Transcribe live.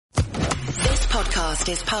podcast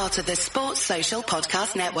is part of the Sports Social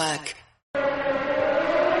Podcast Network.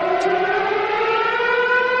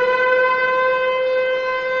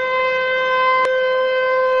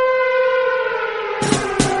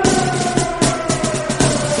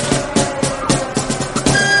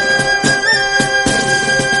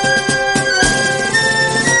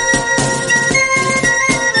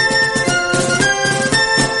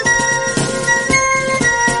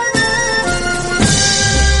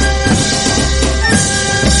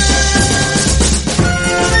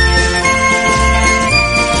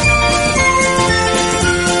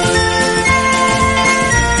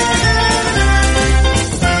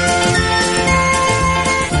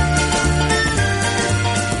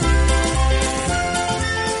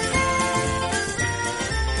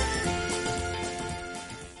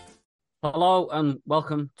 Hello and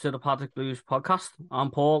welcome to the Paddock Blues podcast.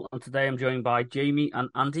 I'm Paul and today I'm joined by Jamie and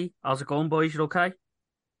Andy. How's it going, boys? You okay?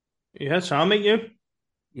 Yeah, Sam, mate, you?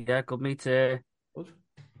 Yeah, good, mate.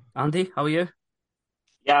 Andy, how are you?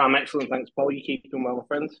 Yeah, I'm excellent. Thanks, Paul. You keep doing well, my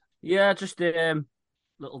friends? Yeah, just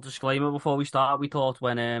little disclaimer before we start. We thought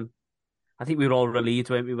when I think we were all relieved,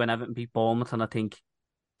 weren't we, when Everton beat Bournemouth, and I think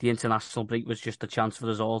the international break was just a chance for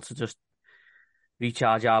us all to just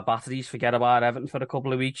recharge our batteries, forget about Everton for a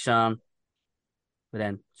couple of weeks, and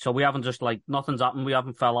so we haven't just nothing's happened. We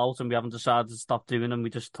haven't fell out and we haven't decided to stop doing them. We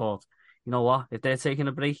just thought, you know what, if they're taking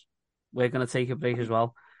a break, we're going to take a break as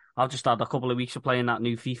well. I've just had a couple of weeks of playing that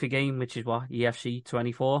new FIFA game, which is EFC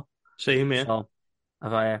 24. Same, yeah. So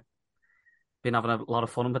I've been having a lot of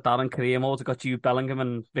fun with that in career mode. I've got Jude Bellingham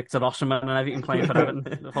and Victor Osimhen and everything playing for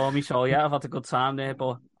Everton for me. So yeah, I've had a good time there.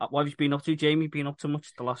 But what have you been up to, Jamie? Been up to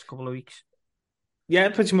much the last couple of weeks? Yeah,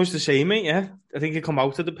 pretty much the same, mate, yeah. I think it come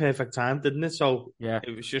out at the perfect time, didn't it? So yeah,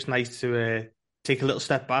 it was just nice to take a little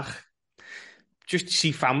step back, just to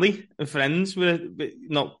see family and friends, with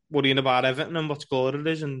not worrying about Everton and what score it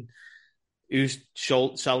is and who's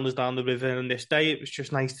selling us down the river on this day. It was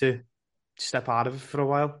just nice to step out of it for a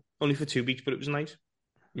while. Only for 2 weeks, but it was nice.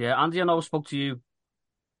 Yeah, Andy, I know I spoke to you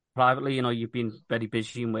privately. You know, you've been very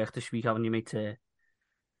busy in work this week, haven't you, mate?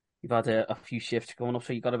 You've had a few shifts going up,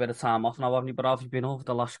 so you've got a bit of time off now, haven't you? But how have you been over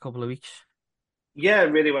the last couple of weeks? Yeah,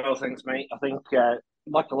 really well, thanks, mate. I think,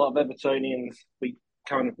 like a lot of Evertonians, we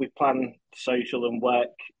plan social and work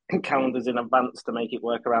calendars in advance to make it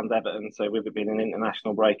work around Everton. So with it being an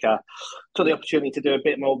international break, I took the opportunity to do a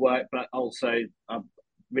bit more work, but also I'm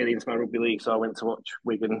really into my rugby league, so I went to watch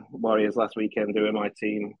Wigan Warriors last weekend doing my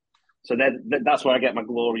team. So that's where I get my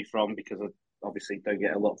glory from, because I obviously don't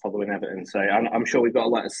get a lot following Everton. So I'm sure we've got a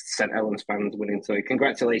lot of St Helens fans winning. So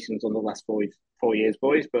congratulations on the last 4 years,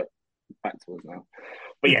 boys. But back to us now.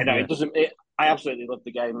 But yeah, no, I absolutely love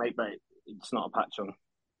the game, mate. But it's not a patch on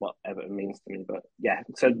what Everton means to me. But yeah,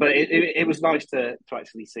 but it was nice to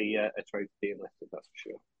actually see a trophy being lifted. That's for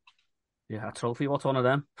sure. Yeah, a trophy. What's one of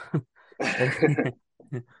them?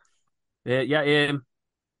 yeah.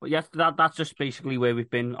 But yeah, that's just basically where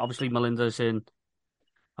we've been. Obviously, Melinda's in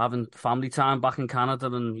having family time back in Canada,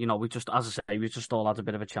 and you know, we just, as I say, we just all had a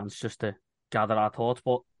bit of a chance just to gather our thoughts.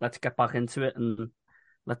 But let's get back into it and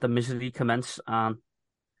let the misery commence. And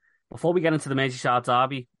before we get into the Merseyside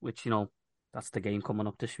derby, which, you know, that's the game coming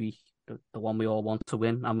up this week, the one we all want to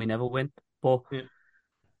win and we never win. But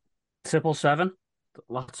 777,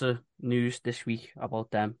 lots of news this week about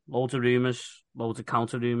them. Loads of rumours, loads of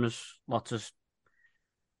counter rumours, lots of,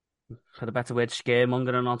 for the better word,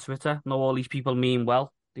 scaremongering on Twitter. No, all these people mean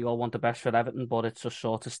well. They all want the best for Everton, but it just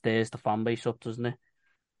sort of stirs the fan base up, doesn't it?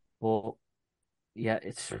 But yeah,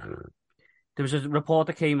 there was a report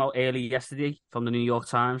that came out early yesterday from the New York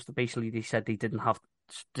Times that basically they said this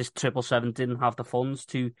 777 didn't have the funds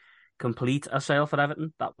to complete a sale for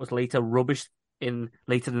Everton. That was later rubbished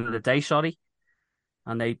later in the day, sorry.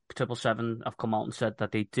 And 777 have come out and said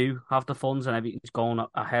that they do have the funds and everything's going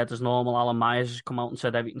ahead as normal. Alan Myers has come out and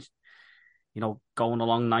said everything's, you know, going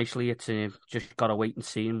along nicely. It's just got to wait and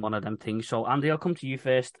see in one of them things. So, Andy, I'll come to you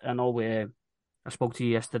first. I know I spoke to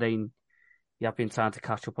you yesterday and you have been trying to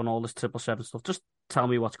catch up on all this 777 stuff. Just tell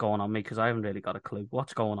me what's going on, mate, because I haven't really got a clue.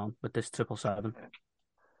 What's going on with this 777?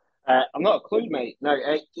 I'm not a clue, mate. No,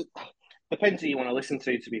 it depends who you want to listen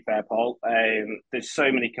to be fair, Paul. There's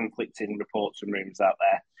so many conflicting reports and rumours out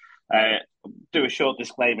there. Do a short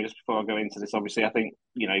disclaimer just before I go into this. Obviously, I think,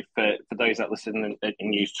 you know, for those that listen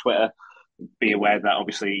and use Twitter, be aware that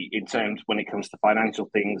obviously in terms when it comes to financial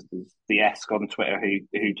things, there's the Esk on Twitter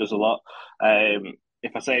who does a lot.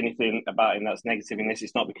 If I say anything about him that's negative in this,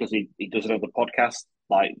 it's not because he does another podcast.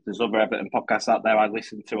 Like, there's other Everton podcasts out there. I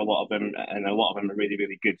listen to a lot of them, and a lot of them are really,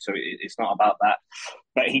 really good. So it's not about that.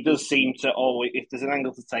 But he does seem to always, if there's an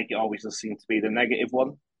angle to take, it always does seem to be the negative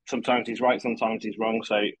one. sometimes he's right, sometimes he's wrong.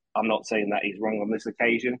 So I'm not saying that he's wrong on this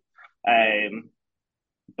occasion,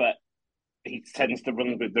 but he tends to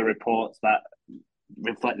run with the reports that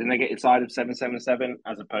reflect the negative side of 777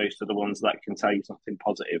 as opposed to the ones that can tell you something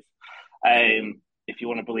positive. If you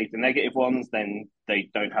want to believe the negative ones, then they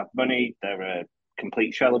don't have money. They're a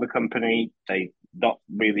complete shell of a company. They not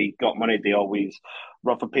really got money. They always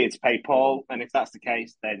rob for Peter to pay Paul. And if that's the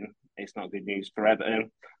case, then it's not good news for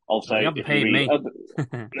Everton. Also, you haven't paid me.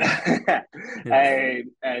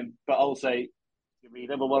 But also, you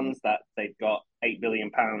read other ones that they've got £8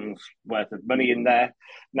 billion worth of money in there.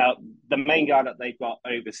 Now, the main guy that they've got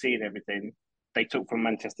overseeing everything, they took from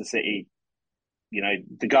Manchester City. You know,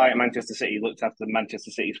 the guy at Manchester City looked after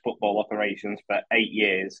Manchester City's football operations for 8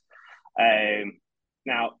 years.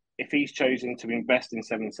 Now, if he's chosen to invest in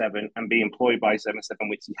 7-7 and be employed by 7-7,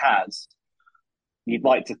 which he has, you'd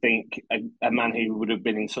like to think a man who would have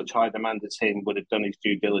been in such high demand as him would have done his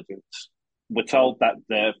due diligence. We're told that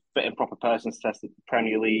the fit and proper persons test of the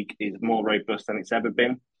Premier League is more robust than it's ever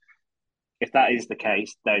been. If that is the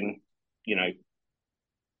case, then, you know,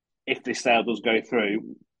 if this sale does go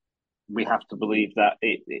through, we have to believe that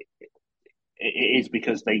it is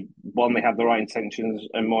because they have the right intentions,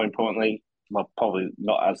 and more importantly, well, probably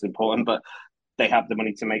not as important, but they have the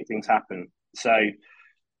money to make things happen. So,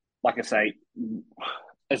 like I say,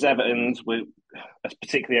 as Evertons,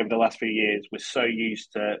 particularly over the last few years, we're so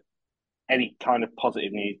used to any kind of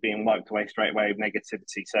positive news being wiped away straight away with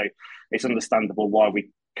negativity. So it's understandable why we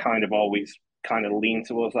kind of always kind of lean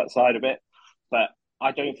towards that side of it. But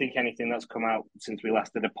I don't think anything that's come out since we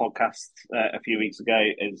last did a podcast a few weeks ago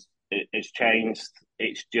is changed.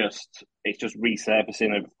 It's just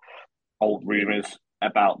resurfacing of old rumours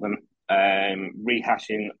about them,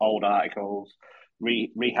 rehashing old articles,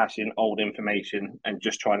 rehashing old information, and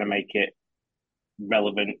just trying to make it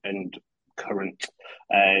relevant and current,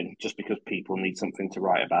 just because people need something to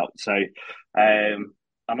write about. So I'm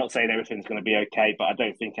not saying everything's going to be okay, but I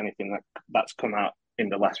don't think anything that's come out in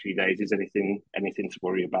the last few days is anything to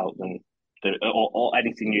worry about or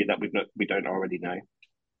anything new that we don't already know.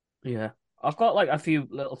 Yeah, I've got like a few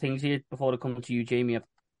little things here before I come to you, Jamie. I've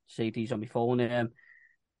saved these on my phone.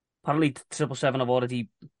 Apparently, 777 have already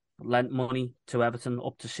lent money to Everton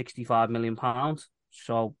up to £65 million.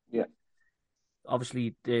 So yeah,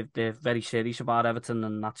 obviously they're very serious about Everton,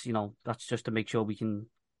 and that's just to make sure we can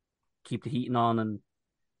keep the heating on and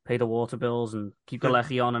pay the water bills and keep the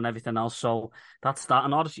lecky on and everything else. So that's that.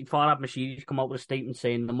 And obviously, Farhad Mashiri's come out with a statement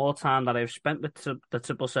saying, the more time that I've spent with the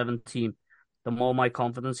 777 team, the more my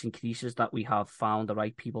confidence increases that we have found the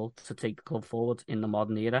right people to take the club forward in the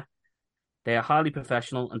modern era. They are highly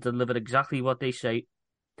professional and deliver exactly what they say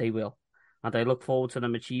they will. And I look forward to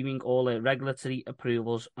them achieving all their regulatory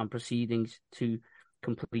approvals and proceedings to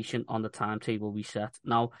completion on the timetable we set.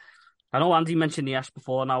 Now, I know Andy mentioned the S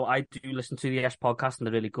before. Now, I do listen to the S podcast, and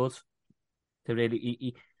they're really good. They're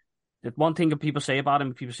really... the one thing that people say about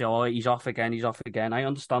him, people say, oh, he's off again. I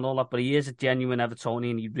understand all that, but he is a genuine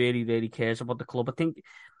Evertonian. He really, really cares about the club. I think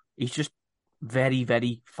he's just very,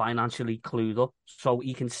 very financially clued up, so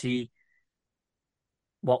he can see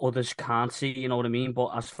what others can't see, you know what I mean?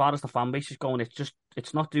 But as far as the fan base is going,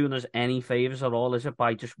 it's not doing us any favours at all, is it?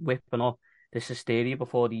 By just whipping up this hysteria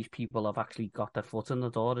before these people have actually got their foot in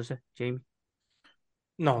the door, is it, Jamie?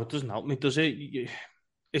 No, it doesn't help me, does it?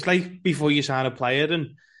 It's like before you sign a player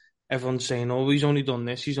and everyone's saying, oh, he's only done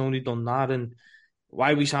this, he's only done that, and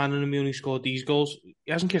why are we signing him? He only scored these goals.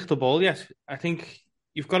 He hasn't kicked the ball yet. I think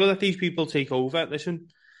you've got to let these people take over. Listen,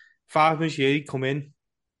 5 months here, he'd come in.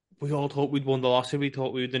 We all thought we'd won the lottery. We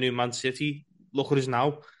thought we were the new Man City. Look at us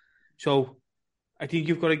now. So I think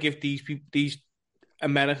you've got to give these people, these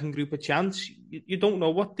American group, a chance. You don't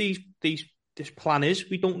know what this plan is.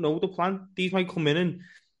 We don't know the plan. These might come in and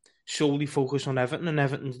solely focus on Everton, and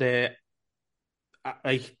Everton's their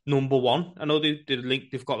like number one. I know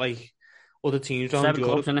they've got like other teams around 7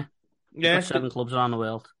 clubs, innit? Yeah, got 7 clubs around the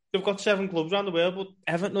world. They've got 7 clubs around the world, but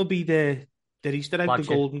Everton will be their Easter egg, the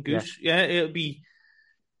golden goose. Yeah, it'll be.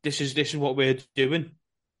 This is what we're doing.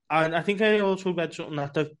 And I think I also read something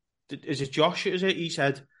that is it Josh? Is it? He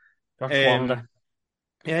said, Josh Wander.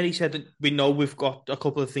 Yeah, he said that we know we've got a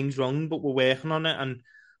couple of things wrong, but we're working on it, and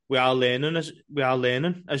we are learning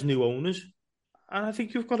as new owners. And I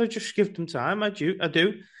think you've got to just give them time. I do.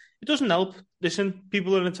 It doesn't help. Listen,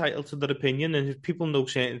 people are entitled to their opinion, and if people know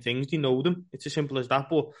certain things, they know them. It's as simple as that.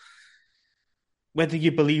 But whether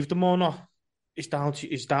you believe them or not, it's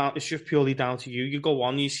just purely down to you. You go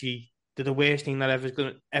on, you see that the worst thing that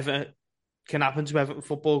ever can happen to Everton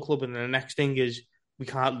Football Club, and then the next thing is we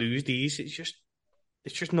can't lose these. It's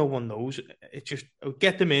just no one knows. It's just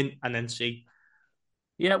get them in and then see.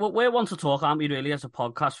 Yeah, well, we want to talk, aren't we, really, as a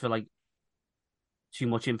podcast for like too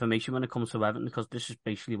much information when it comes to Everton, because this is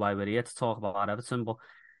basically why we're here to talk about Everton. But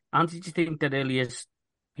Andy, do you think that really is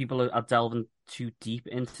people are delving too deep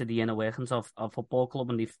into the inner workings of football club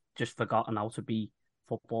and they've just forgotten how to be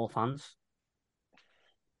football fans?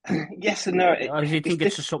 Yes and no. Or do you It's think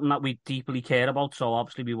it's just something that we deeply care about? So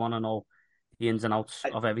obviously we want to know the ins and outs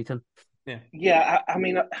of everything. Yeah. Yeah, I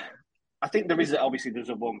mean, I think there's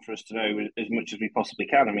a want for us to know as much as we possibly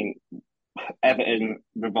can. I mean, Everton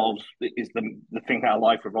is the thing that our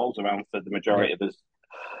life revolves around for the Yeah, majority of us.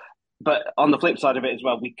 But on the flip side of it as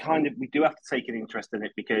well, we do have to take an interest in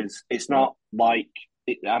it because it's not like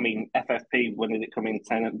I mean, FFP, when did it come in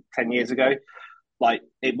 10 years ago? Like,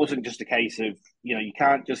 it wasn't just a case of, you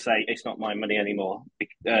can't just say it's not my money anymore.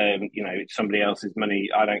 It's somebody else's money.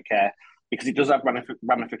 I don't care, because it does have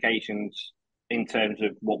ramifications in terms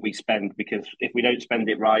of what we spend. Because if we don't spend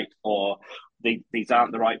it right, or these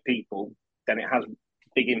aren't the right people, then it has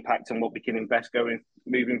big impact on what we can invest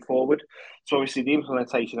moving forward. So obviously, the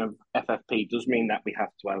implementation of FFP does mean that we have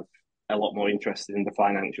to have a lot more interest in the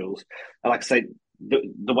financials. And like I say,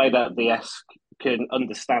 the way that the ESC can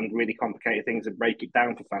understand really complicated things and break it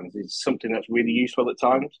down for fans is something that's really useful at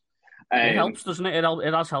times. it helps, doesn't it?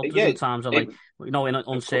 It has helped us Yeah, in times of it, like, in of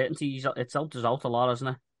course, uncertainty. It's helped us out a lot,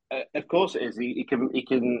 hasn't it? of course it is. He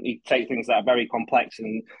take things that are very complex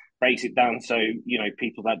and breaks it down so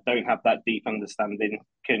people that don't have that deep understanding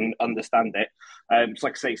can understand it. So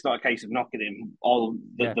like I say, it's not a case of knocking him. All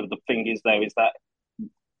Yeah, the thing is though is that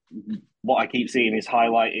what I keep seeing is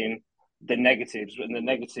highlighting the negatives, and the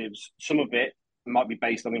negatives, some of it might be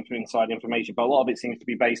based on inside information, but a lot of it seems to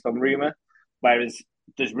be based on rumor. Whereas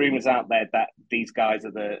there's rumors out there that these guys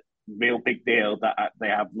are the real big deal, that they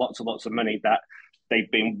have lots and lots of money, that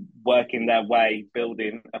they've been working their way,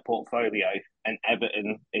 building a portfolio, and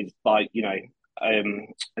Everton is like,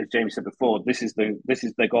 as Jamie said before, this is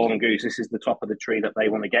the golden goose. This is the top of the tree that they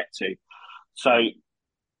want to get to. So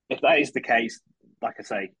if that is the case, like I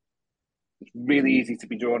say, it's really easy to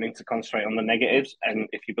be drawn into concentrate on the negatives. And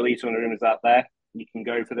if you believe some of the rumors out there, you can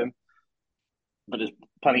go for them. But there's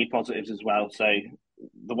plenty of positives as well. So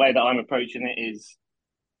the way that I'm approaching it is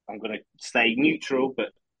I'm going to stay neutral, but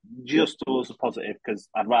just towards the positive, because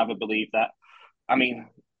I'd rather believe that. I mean,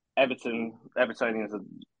 Evertonians are,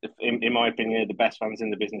 in my opinion, are the best fans in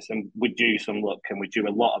the business, and we do some luck, and we do a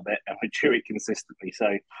lot of it, and we do it consistently.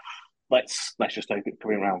 So let's just hope it's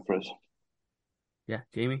coming around for us. yeah.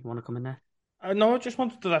 Jamie, you want to come in there? No, I just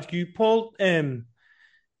wanted to ask you, Paul. Do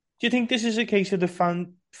you think this is a case of the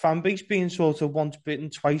fan base being sort of once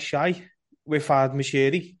bitten, twice shy with Fad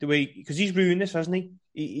Mashiri? The way, because he's ruined this, hasn't he?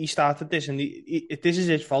 He started this, and this is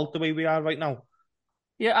his fault the way we are right now.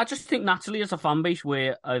 Yeah, I just think naturally as a fan base,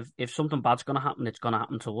 where if something bad's going to happen, it's going to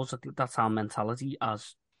happen to us. I think that's our mentality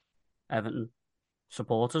as Everton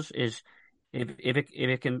supporters. Is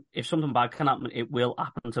if something bad can happen, it will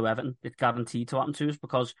happen to Everton. It's guaranteed to happen to us,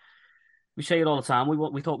 because we say it all the time.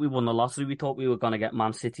 We thought we won the lottery. We thought we were going to get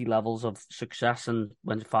Man City levels of success, and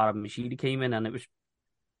when Farhad Mashidi came in, and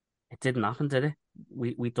it didn't happen, did it?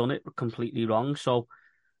 We done it completely wrong. So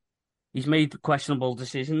he's made questionable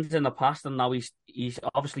decisions in the past, and now he's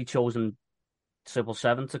obviously chosen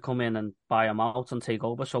 777 to come in and buy him out and take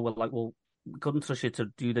over. So we're like, well, we couldn't trust you to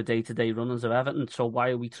do the day-to-day runnings of Everton. So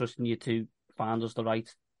why are we trusting you to find us the right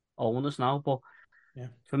owners now? But Yeah.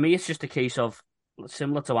 for me, it's just a case of,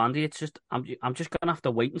 similar to Andy, it's just I'm just gonna have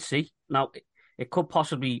to wait and see. Now, it could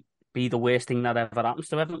possibly be the worst thing that ever happens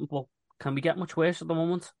to Everton, but can we get much worse at the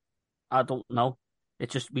moment? I don't know.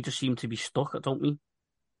 We just seem to be stuck, don't we?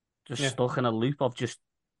 Just Yeah. stuck in a loop of just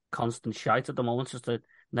constant shite at the moment. It's just a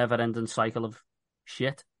never-ending cycle of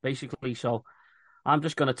shit, basically. So I'm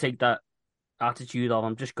just gonna take that attitude of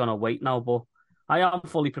I'm just gonna wait now. But I am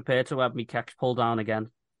fully prepared to have my kecks pulled down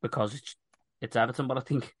again, because it's Everton. But I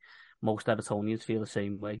think most Evertonians feel the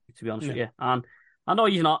same way, to be honest with Yeah. you. And I know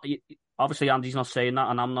he's not. Obviously, Andy's not saying that,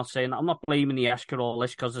 and I'm not saying that. I'm not blaming the Esker or all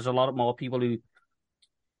this, because there's a lot more people who,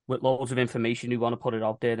 with loads of information, who want to put it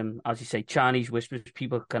out there. And as you say, Chinese whispers,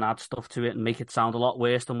 people can add stuff to it and make it sound a lot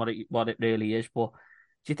worse than what it really is. But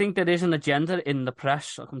do you think there is an agenda in the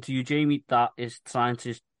press, I'll come to you, Jamie, that is trying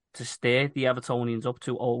to steer the Evertonians up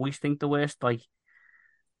to always think the worst? Like,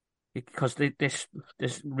 because there's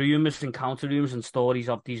rumours and counter rumours and stories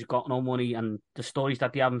of these got no money, and the stories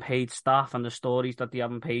that they haven't paid staff, and the stories that they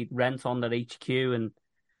haven't paid rent on their HQ, and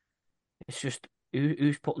it's just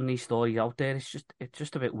who's putting these stories out there? It's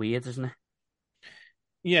just a bit weird, isn't it?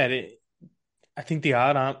 Yeah, I think they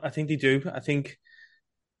are. I think they do. I think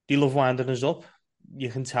they love winding us up. You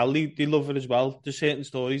can tell they love it as well. There's certain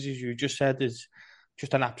stories, as you just said, is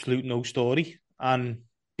just an absolute no story. and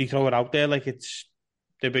they throw it out there like it's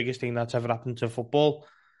the biggest thing that's ever happened to football.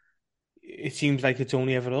 It seems like it's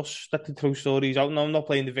only ever us that they throw stories out. No, I'm not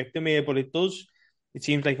playing the victim here, but it does. It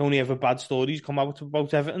seems like only ever bad stories come out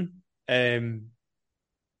about Everton.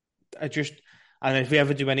 I just, and if we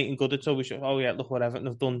ever do anything good, it's always, oh yeah, look what Everton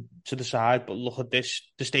have done to the side, but look at this,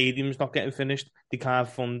 the stadium's not getting finished, they can't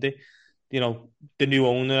fund it, the new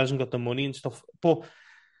owner hasn't got the money and stuff. But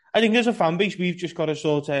I think as a fan base, we've just got to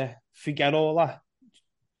sort of forget all that.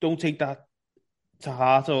 Don't take that to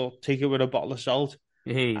heart or take it with a bottle of salt.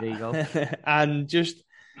 Hey, there you go. And just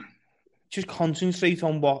concentrate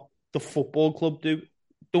on what the football club do.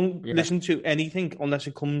 Don't listen to anything unless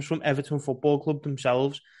it comes from Everton Football Club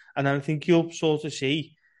themselves. And I think you'll sort of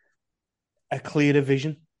see a clearer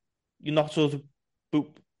vision. You're not sort of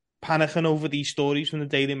panicking over these stories from the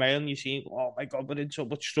Daily Mail and you're seeing, oh my God, we're in so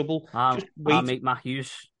much trouble. Just wait. Our mate Matt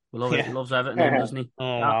Hughes, he loves Everton, doesn't he?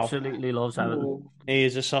 Oh, he absolutely loves Everton. He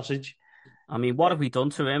is a sausage. I mean, what have we done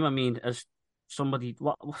to him? I mean, as somebody,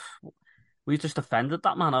 we've just offended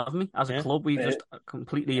that man, haven't we? As a club, we've just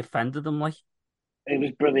completely offended him. Like, it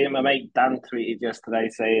was brilliant. My mate Dan tweeted yesterday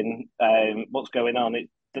saying, "What's going on?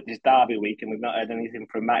 It's Derby week, and we've not heard anything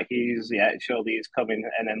from Matt Hughes yet. Surely he's coming."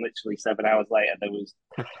 And then, literally 7 hours later, there was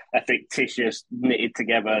a fictitious, knitted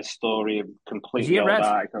together story of completely old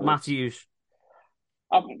articles. Matt Hughes.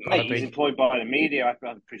 Mate, he's employed by the media.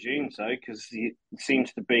 I presume so, because it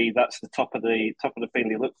seems to be that's the top of the thing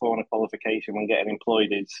they look for on a qualification when getting employed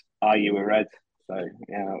is, are you a Red? So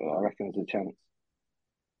yeah, I reckon there's a chance.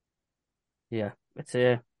 Yeah,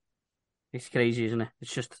 it's crazy, isn't it?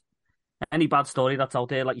 It's just any bad story that's out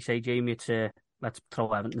there, like you say, Jamie. It's let's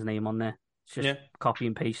throw Everton's name on there. It's just copy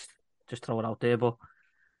and paste, just throw it out there. But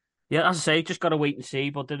yeah, as I say, just gotta wait and see.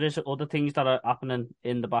 But there is other things that are happening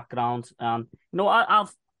in the background, and I'll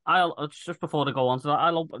just before I go on to that,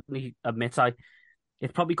 I'll openly admit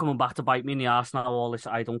it's probably coming back to bite me in the arse now. All this,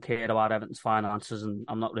 I don't care about Everton's finances, and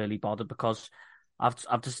I'm not really bothered because I've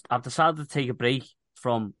decided to take a break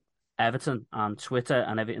from Everton and Twitter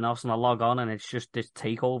and everything else, and I log on and it's just this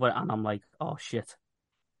takeover, and I'm like, oh shit,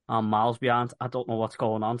 I'm miles behind. I don't know what's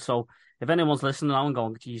going on. So if anyone's listening now and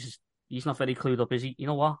going, Jesus, he's not very clued up, is he? You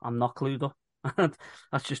know what? I'm not clued up.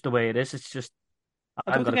 That's just the way it is. It's just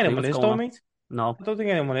I don't think anyone is, though, mate. No, I don't think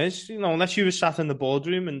anyone is. Unless you were sat in the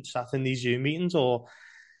boardroom and sat in these Zoom meetings or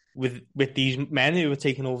with these men who were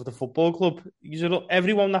taking over the football club.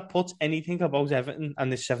 Everyone that puts anything about Everton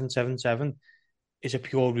and this 777 is a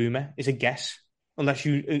pure rumour, is a guess. Unless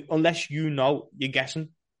you know, you're guessing.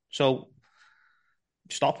 So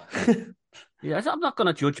stop. Yeah, I'm not going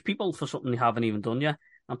to judge people for something they haven't even done yet.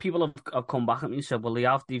 And people have come back at me and said,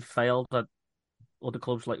 well, they've failed at other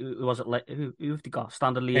clubs, like, who was it? Like, who have they got?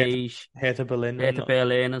 Standard Liège, Hertha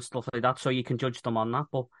Berlin and stuff like that. So you can judge them on that.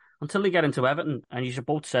 But until they get into Everton, and you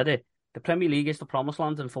both said it, the Premier League is the promised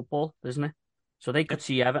land in football, isn't it? So they could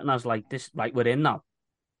see Everton as like this, like, we're in now.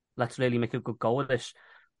 Let's really make a good go of this.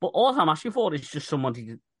 But all I'm asking for is just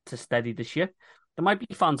somebody to steady the ship. There might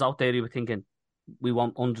be fans out there who are thinking, we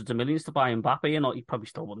want hundreds of millions to buy Mbappe, and he probably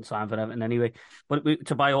still wouldn't sign for Everton anyway. But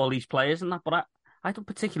to buy all these players and that. But I don't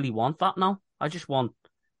particularly want that now. I just want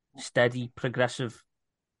steady, progressive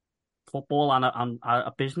football and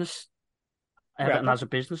a business. Everton has a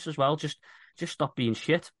business as well. Just stop being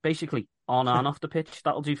shit, basically, on and off the pitch.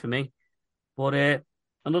 That'll do for me. But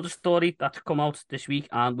another story that's come out this week,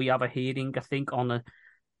 and we have a hearing, I think, on a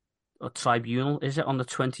tribunal. Is it on the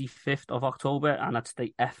 25th of October? And that's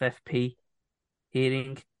the FFP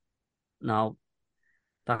hearing. Now,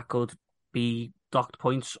 that could be docked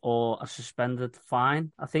points or a suspended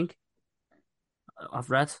fine, I think.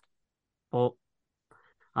 I've read. But,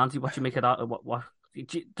 Andy, what do you make of that? What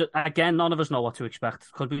again, none of us know what to expect.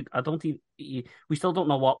 Because we still don't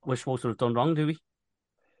know what we're supposed to have done wrong, do we?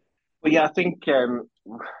 Well, yeah, I think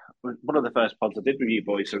one of the first pods I did with you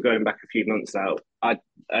boys, so going back a few months now,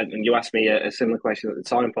 and you asked me a similar question at the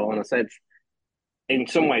time, Paul, and I said, in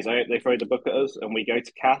some ways, I hope they throw the book at us and we go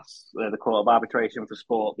to CAS, the Court of Arbitration for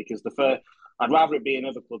Sport, because I'd rather it be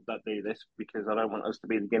another club that do this, because I don't want us to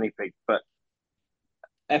be the guinea pig. But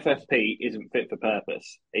FFP isn't fit for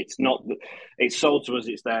purpose. It's not. It's sold to us.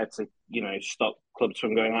 It's there to stop clubs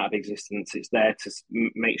from going out of existence. It's there to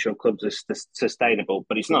make sure clubs are sustainable.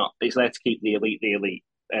 But it's not. It's there to keep the elite,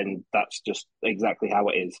 and that's just exactly how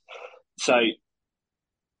it is. So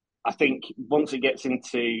I think once it gets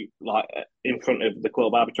into in front of the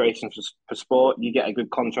Court of Arbitration for Sport, you get a good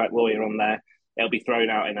contract lawyer on there. It'll be thrown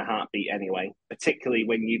out in a heartbeat anyway. Particularly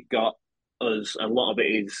when you've got us, a lot of it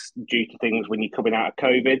is due to things when you're coming out of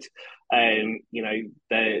COVID.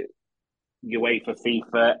 The UEFA,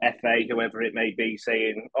 FIFA, FA, whoever it may be,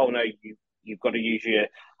 saying, "Oh no, you've got to use your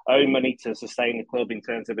own money to sustain the club in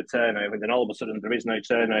terms of a turnover. And then all of a sudden there is no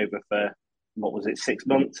turnover for, what was it, 6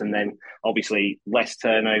 months, and then obviously less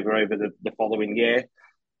turnover over the following year.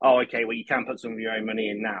 Oh, okay, well, you can put some of your own money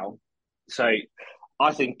in now. So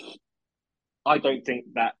I don't think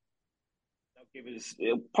that they'll give us,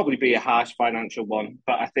 it'll probably be a harsh financial one,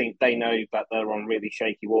 but I think they know that they're on really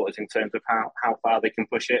shaky waters in terms of how far they can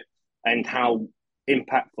push it and how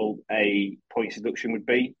impactful a points deduction would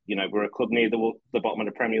be. You know, we're a club near the bottom of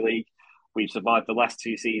the Premier League. We've survived the last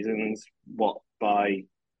 2 seasons, by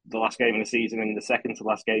the last game of the season and the second to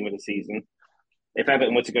last game of the season. If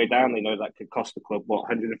Everton were to go down, they know that could cost the club,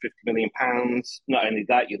 £150 million. Not only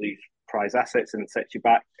that, you lose prize assets and it sets you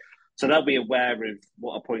back. So they'll be aware of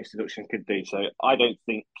what a points deduction could do. So I don't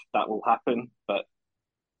think that will happen, but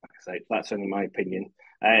like I say, that's only my opinion.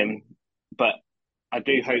 But I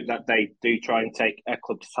do hope that they do try and take a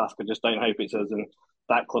club to task. I just don't hope it's us and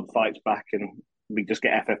that club fights back and we just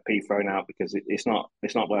get FFP thrown out, because it's not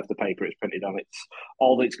worth the paper it's printed on. It's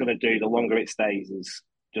all it's going to do. The longer it stays, is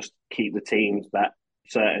just keep the teams that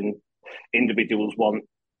certain individuals want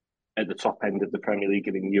at the top end of the Premier League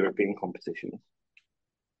and in European competitions.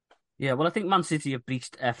 Yeah, well, I think Man City have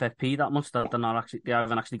breached FFP that much that they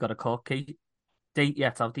haven't actually got a court case date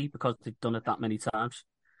yet, have they? Because they've done it that many times.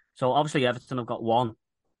 So obviously Everton have got one.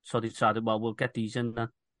 So they decided, well, we'll get these in then.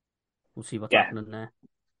 We'll see what's happening there.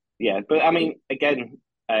 Yeah, but I mean, again,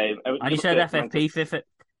 and you said FFP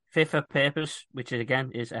fit for purpose, which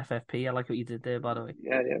again is FFP. I like what you did there, by the way.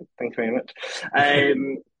 Yeah, thanks very much.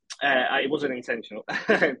 It wasn't intentional,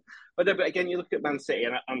 but again, you look at Man City,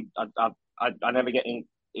 and I never get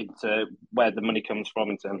into where the money comes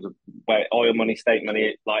from in terms of where oil money, state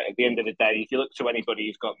money. Like at the end of the day, if you look to anybody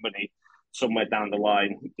who's got money somewhere down the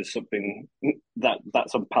line, there's something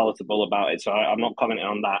that's unpalatable about it. So I'm not commenting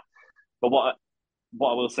on that. But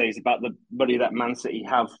what I will say is about the money that Man City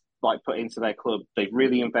have put into their club. They've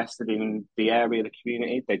really invested in the area, the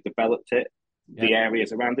community. They've developed it, the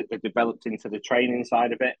areas around it. They've developed into the training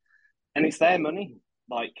side of it, and it's their money.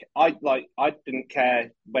 I didn't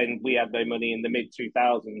care when we had no money in the mid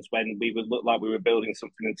 2000s, when we would look like we were building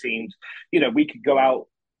something in teams. You know, we could go out,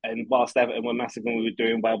 and whilst Everton were massive and we were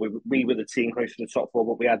doing well, we were the team close to the top four,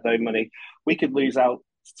 but we had no money. We could lose out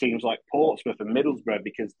to teams like Portsmouth and Middlesbrough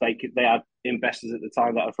because they had investors at the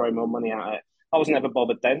time that would throw more money at it. I was never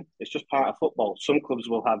bothered then. It's just part of football. Some clubs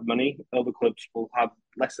will have money, other clubs will have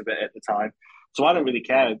less of it at the time. So I don't really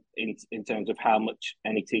care in terms of how much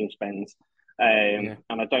any team spends. And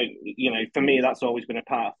I don't, for me, that's always been a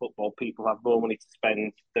part of football. People have more money to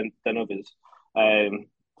spend than others.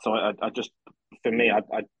 So I just, for me,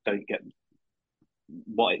 I don't get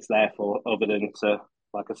what it's there for, other than to,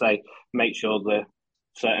 like I say, make sure that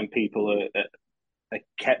certain people are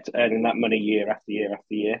kept earning that money year after year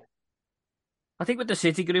after year. I think with the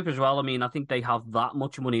City group as well, I mean, I think they have that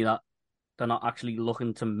much money that they're not actually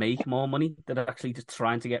looking to make more money. They're actually just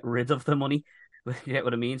trying to get rid of the money. You get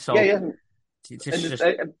what I mean? So it's just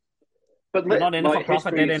but they're not in it for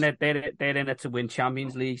profit. They're in it to win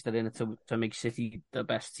Champions Leagues. They're in it to make City the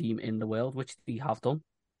best team in the world, which they have done.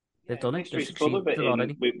 They've done it. They've succeeded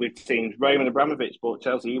already. We've seen Roman Abramovich bought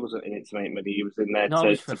Chelsea. He wasn't in it to make money. He was in there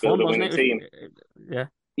to fun, build a winning team.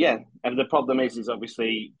 Yeah. And the problem is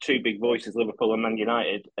obviously two big voices, Liverpool and Man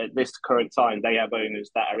United. At this current time, they have owners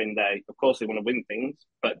that are in there. Of course, they want to win things,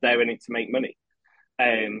 but they're in it to make money.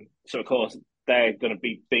 So of course, they're going to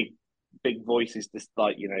be big voices,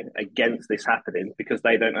 against this happening, because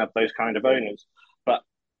they don't have those kind of owners. But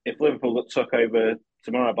if Liverpool took over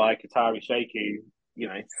tomorrow by a Qatari sheikh who,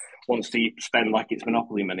 wants to spend like it's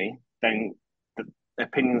monopoly money, then the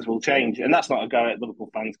opinions will change. And that's not a go at Liverpool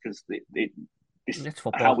fans, because it's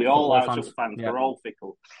football, how we all are as fans. Yeah. We're all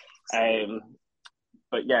fickle.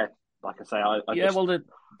 But yeah, like I say,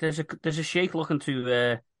 there's a sheikh looking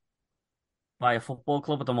to buy a football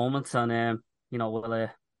club at the moment, and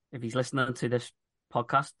if he's listening to this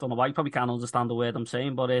podcast, don't know why, he probably can't understand the word I'm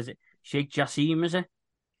saying, but is it Sheikh Jassim, is it?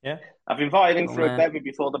 Yeah, I've invited him for a bevy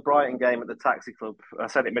before the Brighton game at the taxi club. I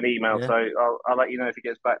sent him an email, so I'll let you know if he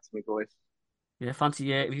gets back to me, boys. Yeah,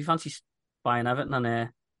 if you fancy buying Everton and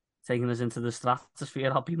taking us into the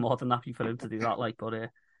stratosphere, I'll be more than happy for him to do that. But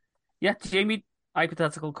Jamie,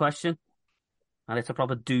 hypothetical question, and it's a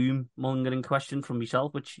proper doom mongering question from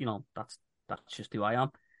myself, which that's just who I am.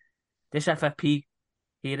 This FFP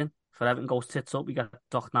hearing for Everton goes tits up. We got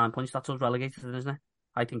docked 9 points. That's us relegated, isn't it?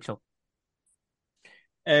 I think so.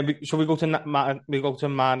 So we go to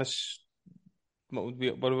minus. What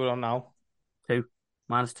are we on now? 2.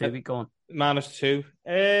 -2. We go on.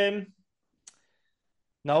 -2.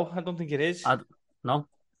 No, I don't think it is. No.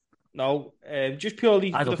 No, just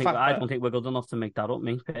purely I for don't the think fact I that don't think we're good enough to make that up.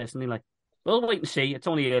 Me personally, like we'll wait and see. It's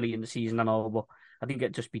only early in the season and all, but I think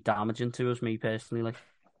it'd just be damaging to us. Me personally, like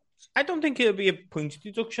I don't think it'll be a points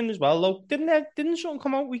deduction as well. Though didn't something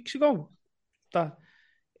come out weeks ago that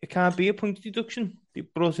it can't be a points deduction? They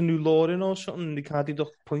brought a new law in or something. They can't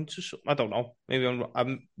deduct points or something. I don't know. Maybe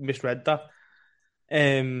I misread that.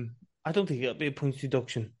 I don't think it'll be a points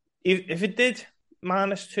deduction. If it did,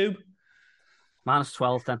 -2.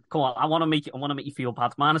 -12. Then come on, I want to make you feel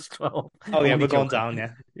bad. -12. Oh I'm yeah, only we're going joking. down.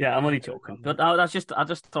 Yeah, Yeah, I'm only joking. But that's just I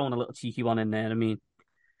just throwing a little cheeky one in there. I mean,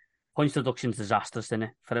 points deduction's disastrous, isn't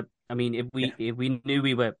it? I mean, yeah. if we knew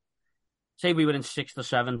we were, say we were in sixth or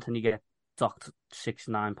seventh, and you get docked 6,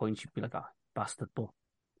 9 points, you'd be like, ah, bastard. But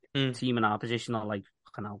Mm. team in our position are like,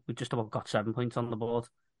 I know, we just about got 7 points on the board.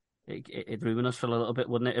 It'd ruin us for a little bit,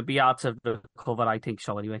 wouldn't it? It'd be hard to recover, I think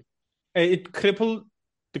so. Anyway, It crippled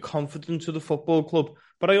the confidence of the football club,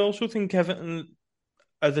 but I also think Everton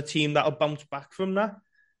are the team that'll bounce back from that.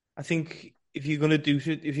 I think if you're going to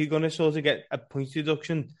if you're going to sort of get a points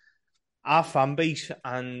deduction, our fan base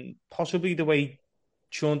and possibly the way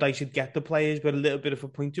Sean Dyche should get the players with a little bit of a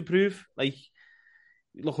point to prove. Like,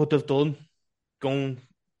 look what they've done. Go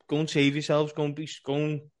and save yourselves. Go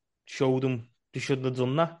and show them they shouldn't have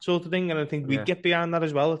done that sort of thing. And I think we'd yeah. get behind that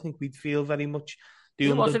as well. I think we'd feel very much the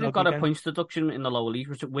Who was it who underdog got a again. points deduction in the lower league?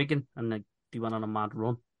 Was it Wigan? And they went on a mad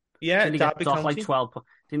run. Yeah, Didn't he get Derby docked like County. 12?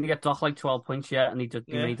 Didn't he get docked like 12 points yet? And he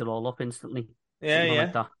Yeah, made it all up instantly. yeah, Something like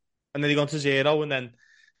yeah. that. And then they gone to 0, and then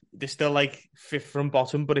they're still like fifth from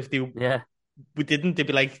bottom. But if Yeah, we didn't, they'd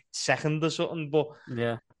be like second or something. But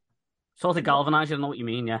yeah. Sort of galvanised. I know what you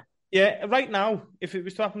mean. Yeah, yeah, right now, if it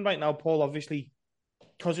was to happen right now, Paul, obviously,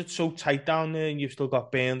 because it's so tight down there, and you've still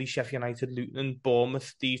got Burnley, Sheffield United, Luton,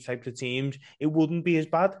 Bournemouth, these types of teams, it wouldn't be as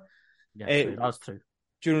bad. yeah. True. Uh, That's true.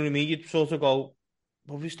 do you know what I mean? You'd sort of go,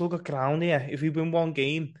 well, we've still got ground here. If we win one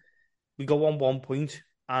game, we go on 1 point,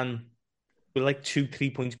 and we're like 2,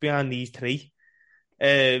 3 points behind these three.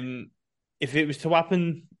 If it was to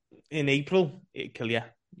happen in April, it'd kill you.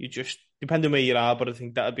 You just, depending where you are, but I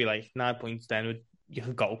think that'd be like 9 points, then you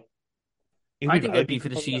could go. I think it'd be for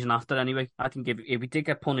the season after anyway. I think if we did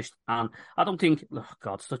get punished, and I don't think, oh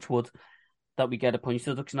God, touch wood, that we get a points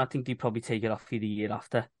deduction. I think they'd probably take it off for the year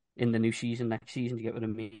after in the new season, next season. Do you get what I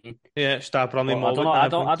mean? Yeah, start Bronley But more I don't with know. 9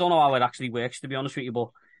 points. I don't know how it actually works, to be honest with you. But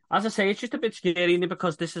as I say, it's just a bit scary, isn't it?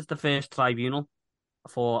 Because this is the first tribunal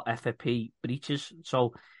for FFP breaches,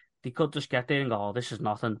 so they could just get there and go, "Oh, this is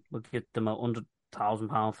nothing. We'll give them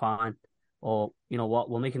 £100,000 fine." Or, you know what,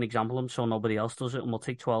 we'll make an example of them so nobody else does it and we'll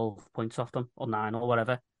take 12 points off them or 9 or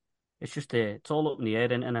whatever. It's just it's all up in the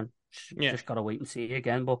air, and then Yeah. just got to wait and see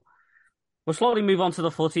again. But we'll slowly move on to the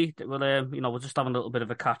footy. We're just having a little bit of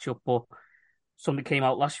a catch up. But something came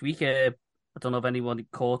out last week. I don't know if anyone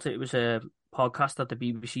caught it. It was a podcast that the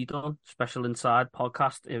BBC done, Special Inside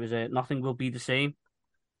podcast. It was Nothing Will Be the Same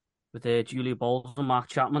with Julia Bowles and Mark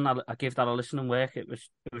Chapman. I gave that a listen and work. It was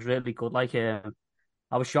really good. Like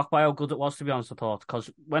I was shocked by how good it was, to be honest. I thought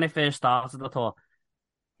because when it first started, I thought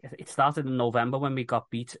it started in November when we got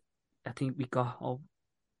beat. I think we got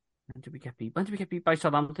when did we get beat? When did we get beat by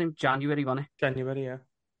Southampton? January, wasn't it? January, yeah.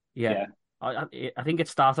 Yeah. I think it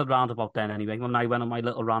started round about then anyway, when I went on my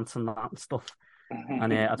little rants and that and stuff.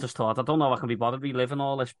 And I just thought, I don't know if I can be bothered reliving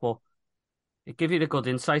all this, but it gave you a good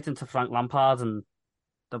insight into Frank Lampard and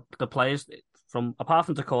the players. Apart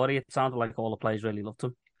from Decore, it sounded like all the players really loved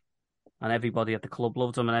him. And everybody at the club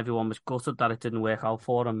loved him, and everyone was gutted that it didn't work out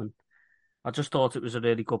for him. And I just thought it was a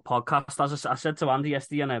really good podcast. As I said to Andy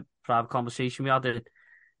yesterday in a private conversation we had,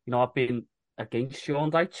 I've been against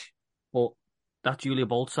Sean Dyche, but that Julia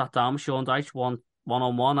Bolt sat down with Sean Dyche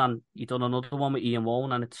one-on-one, and he done another one with Ian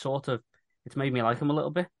Woan, and it's made me like him a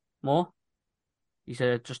little bit more. He's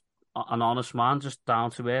just an honest man, just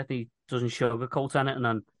down to earth. He doesn't sugarcoat anything,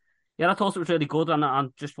 and yeah, I thought it was really good, and I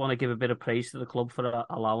just want to give a bit of praise to the club for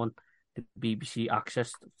allowing the BBC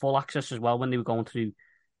full access as well when they were going through.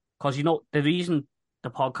 Because, the reason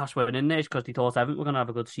the podcast went in there is because they thought Everton were going to have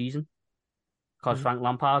a good season. Because Frank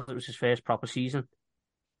Lampard, it was his first proper season.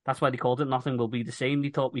 That's why they called it Nothing Will Be the Same. They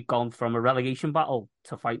thought we'd gone from a relegation battle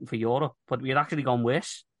to fighting for Europe, but we had actually gone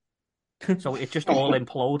worse. So it just all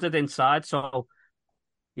imploded inside. So,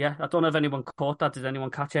 yeah, I don't know if anyone caught that. Did anyone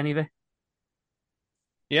catch any of it?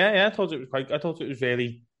 Yeah, I thought it was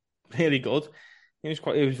really, really good. It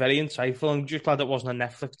was very insightful. I'm just glad it wasn't a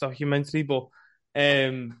Netflix documentary, but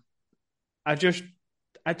I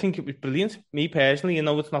think it was brilliant. Me personally,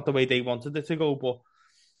 it's not the way they wanted it to go, but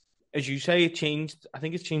as you say, it changed. I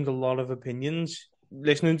think it's changed a lot of opinions.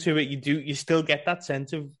 Listening to it, you still get that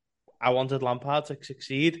sense of I wanted Lampard to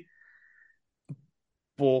succeed,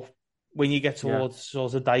 but when you get Yeah, towards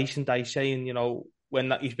sort of Dice and Dice saying, when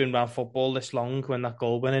that he's been around football this long, when that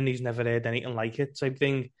goal went in, he's never heard anything like it type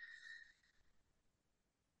thing.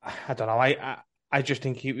 I don't know. I just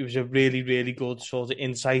think it was a really, really good sort of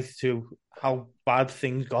insight to how bad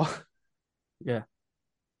things got. yeah.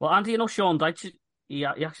 Well, Andy, Sean Dyche, he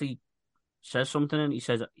actually says something, and he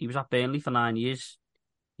says he was at Burnley for 9 years.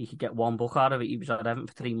 He could get one book out of it. He was at Everton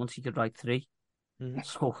for 3 months. He could write three. Mm.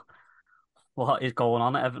 So what is going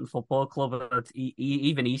on at Everton Football Club?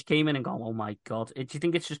 Even he's came in and gone, oh my God. Do you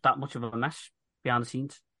think it's just that much of a mess behind the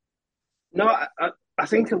scenes? No, I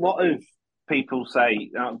think a lot of people say,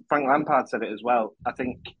 Frank Lampard said it as well. I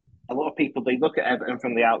think a lot of people, they look at Everton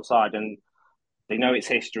from the outside and they know its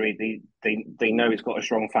history. They know it's got a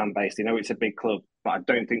strong fan base. They know it's a big club, but I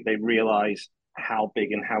don't think they realise how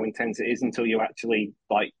big and how intense it is until you actually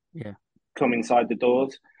Yeah. come inside the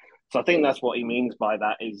doors. So I think that's what he means by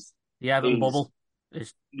that is The Everton bubble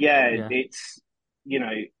is yeah. It's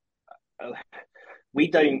we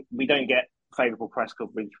don't get favourable press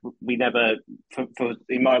coverage. We never, for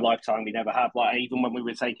in my lifetime, we never have. Like even when we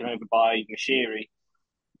were taken over by Mashiri,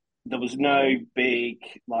 there was no big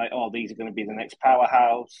these are going to be the next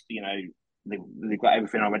powerhouse. They've got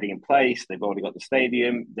everything already in place. They've already got the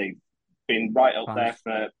stadium. They've been right up there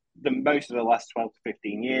for the most of the last 12 to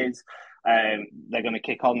 15 years. They're going to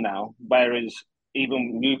kick on now. Whereas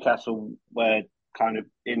even Newcastle were kind of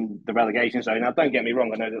in the relegation zone. Now, don't get me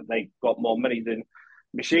wrong. I know that they got more money than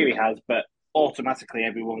Mashiri has, but automatically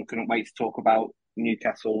everyone couldn't wait to talk about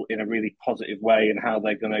Newcastle in a really positive way and how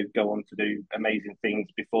they're going to go on to do amazing things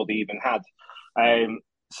before they even had.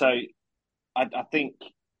 So I think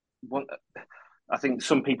I think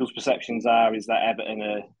some people's perceptions is that Everton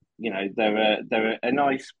are, they're a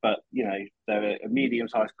nice, but they're a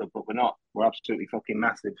medium-sized club, but we're not. We're absolutely fucking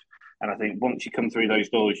massive. And I think once you come through those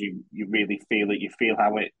doors, you really feel it. You feel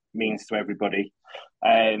how it means to everybody.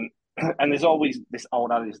 And there's always this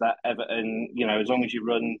old adage that Everton, as long as you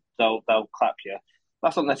run, they'll clap you.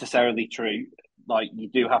 That's not necessarily true. Like you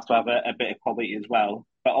do have to have a bit of quality as well.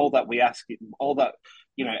 But all that we ask, all that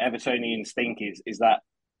Evertonians think is that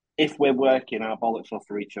if we're working our bollocks off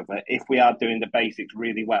for each other, if we are doing the basics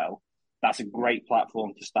really well, that's a great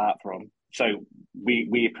platform to start from. So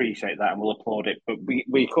we appreciate that and we'll applaud it. But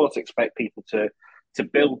we of course expect people to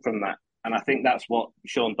build from that. And I think that's what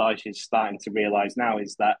Sean Dyche is starting to realise now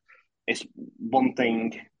is that it's one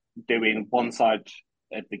thing doing one side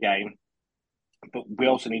of the game, but we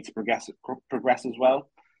also need to progress as well.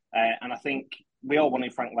 And I think we all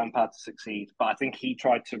wanted Frank Lampard to succeed, but I think he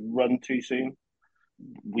tried to run too soon.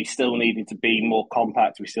 We still needed to be more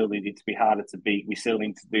compact. We still needed to be harder to beat. We still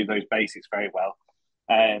need to do those basics very well.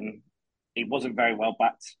 It wasn't very well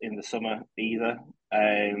backed in the summer either.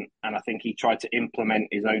 And I think he tried to implement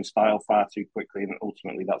his own style far too quickly, and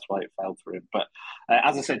ultimately that's why it failed for him. But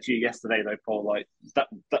as I said to you yesterday, though, Paul,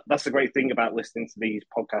 that's the great thing about listening to these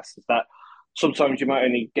podcasts is that sometimes you might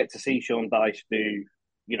only get to see Sean Dyche do,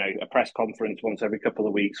 a press conference once every couple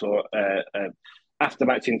of weeks or after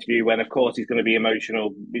match interview when, of course, he's going to be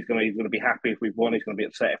emotional. He's going to be happy if we've won. He's going to be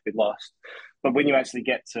upset if we've lost. But when you actually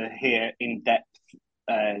get to hear in-depth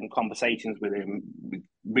conversations with him, with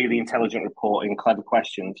really intelligent reporting, clever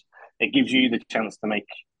questions, it gives you the chance to make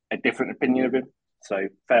a different opinion of him. So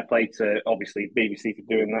fair play to, obviously, BBC for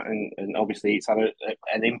doing that. And obviously, it's had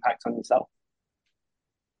an impact on yourself.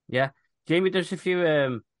 Yeah. Jamie, there's a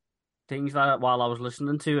few things that while I was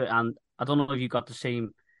listening to it, and I don't know if you got the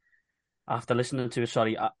same after listening to it.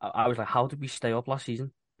 Sorry, I was like, how did we stay up last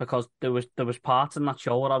season? Because there was parts in that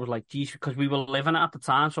show where I was like, geez, because we were living it at the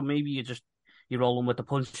time, so maybe you're rolling with the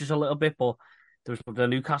punches a little bit. But there was the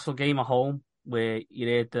Newcastle game at home where you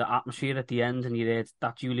heard the atmosphere at the end, and you heard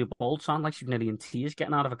that Julia Bolt sound like she was nearly in tears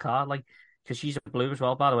getting out of a car, like because she's a Blue as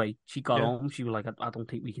well, by the way. She got home, she was like, I don't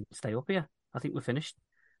think we can stay up here. I think we're finished.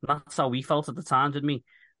 And that's how we felt at the time, didn't we?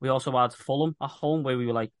 We also had Fulham at home where we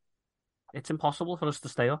were like, it's impossible for us to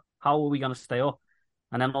stay up. How are we going to stay up?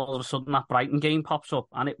 And then all of a sudden that Brighton game pops up,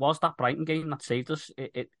 and it was that Brighton game that saved us.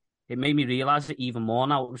 It made me realise it even more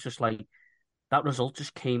now. It was just like that result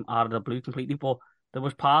just came out of the blue completely. But there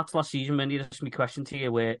was parts last season when you asked me a question to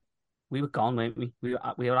you where we were gone, weren't we? We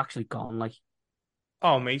were actually gone, like.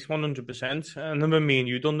 Oh, mate, 100%. I remember me and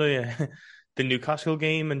you done the Newcastle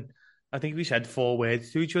game, and I think we said 4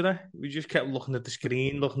 words to each other. We just kept looking at the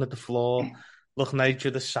screen, looking at the floor, looking at each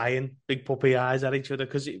other, sighing, big puppy eyes at each other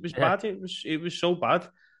because it was bad. It was so bad.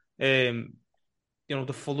 The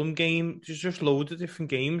Fulham game. There's just loads of different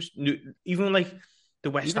games. Even like the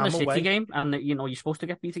West Ham the City away game, and you're supposed to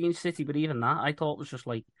get beat against City, but even that I thought was just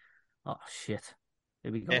like, oh shit,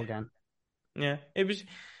 here we go again. Yeah, it was.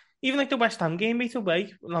 even like the West Ham game right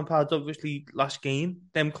away, Lampard's obviously last game,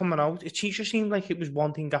 them coming out, it just seemed like it was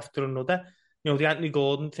one thing after another. You know, the Anthony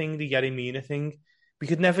Gordon thing, the Yerry Mina thing. We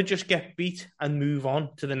could never just get beat and move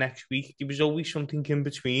on to the next week. There was always something in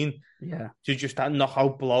between Yeah. to just that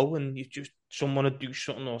knockout blow, and you just someone would do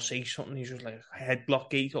something or say something. He's just like head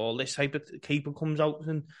blockade or this type of caper comes out,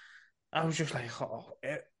 and I was just like, oh,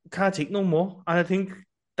 can't take no more. And I think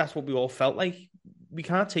that's what we all felt like. We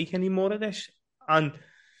can't take any more of this. And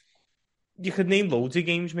you could name loads of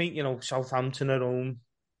games, mate. You know, Southampton at home,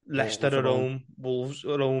 Leicester Wolves at at home. home, Wolves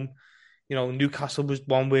at home. You know, Newcastle was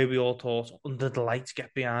one where we all thought under the lights,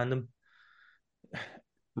 get behind them.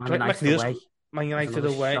 Man United away. Man United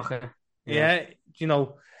Another away. shocker. Yeah, you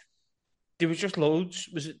know, there was just loads.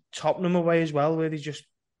 Was it Tottenham away as well, where I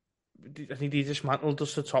think they dismantled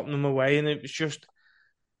us to Tottenham away, and it was just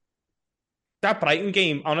that Brighton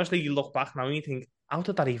game. Honestly, you look back now and you think, how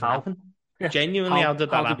did that even happen? Yeah. Genuinely, how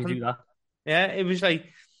did that happen? We do that? Yeah, it was like,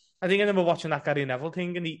 I think I remember watching that Gary Neville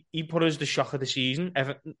thing, and he put us the shock of the season.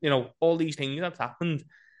 Everton, you know, all these things that happened,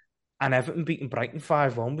 and Everton beating Brighton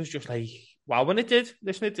 5-1 was just like, wow, when it did.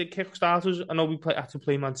 Listen, it did kickstart us. I know had to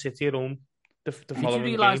play Man City at home the Did following you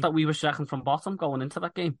realise game. that we were second from bottom going into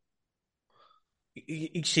that game?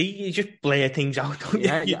 You see, you just blare things out, don't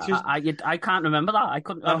Yeah, you? I can't remember that. I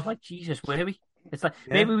couldn't. I No. was like, Jesus, where are we? It's like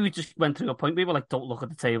Yeah. maybe we just went through a point. We were like, don't look at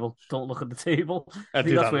the table. Don't look at the table. I think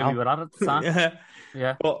do that's that where now. we were at the time. Yeah.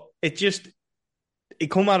 Yeah. But it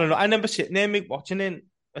come out of. I remember sitting there, mate, watching it.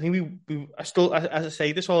 I think I still, as I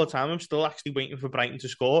say this all the time, I'm still actually waiting for Brighton to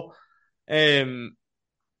score. And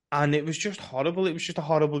it was just horrible. It was just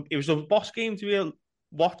it was a boss game to be a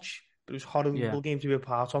watch, but it was a horrible game to be a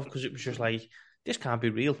part of, because it was just like, this can't be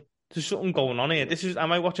real. There's something going on here.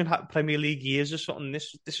 Am I watching Premier League years or something?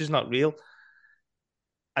 This is not real.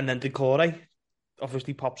 And then Decore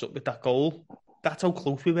obviously pops up with that goal. That's how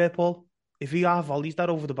close we were, Paul. If he volleys that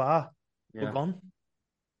over the bar, we're gone.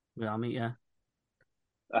 Yeah, I mean, yeah.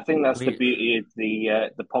 I think that's the beauty of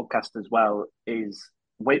the podcast as well, is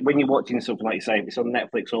when you're watching something like you say, if it's on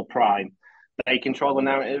Netflix or Prime, they control the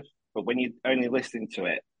narrative. But when you're only listening to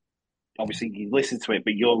it, obviously you listen to it,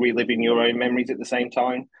 but you're reliving your own memories at the same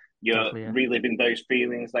time. You're reliving those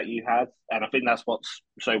feelings that you had. And I think that's what's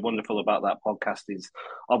so wonderful about that podcast is,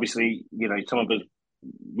 obviously, you know, some of us,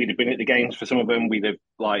 we'd have been at the games for some of them. We'd have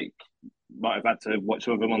might have had to watch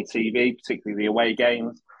some of them on TV, particularly the away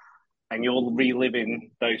games. And you're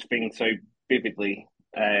reliving those things so vividly.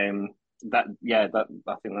 I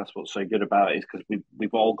think that's what's so good about it, is because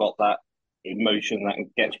we've all got that emotion that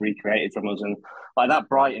gets recreated from us. And like that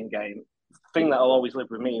Brighton game, the thing that'll always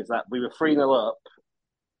live with me is that we were 3-0 up,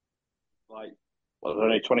 like, I don't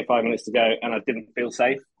know, 25 minutes to go, and I didn't feel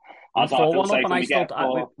safe. I was 4-1 up,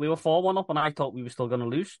 and we were 4-1 up, and I thought we were still going to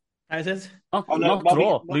lose. Is it? Not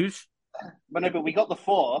draw, lose. But no, but we got the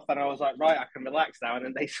fourth, and I was like, right, I can relax now. And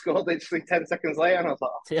then they scored literally 10 seconds later, and I was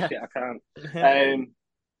like, oh, shit, I can't.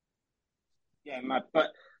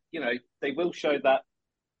 But, you know, they will show that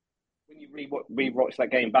when you rewatch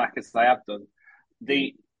that game back, as they have done,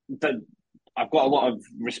 I've got a lot of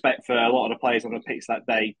respect for a lot of the players on the pitch that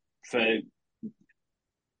day for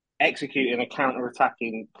executing a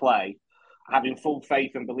counter-attacking play, having full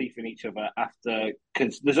faith and belief in each other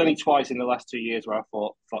because there's only twice in the last 2 years where I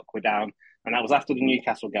thought, fuck, we're down. And that was after the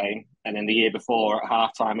Newcastle game, and then the year before at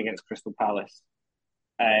half-time against Crystal Palace.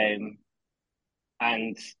 And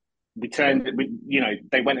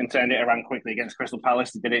they went and turned it around quickly against Crystal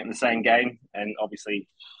Palace. They did it in the same game. And obviously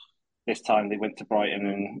this time they went to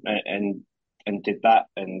Brighton and did that.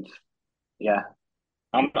 And yeah,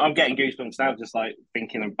 I'm getting goosebumps now, just like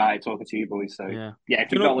thinking about it, talking to you boys. So yeah,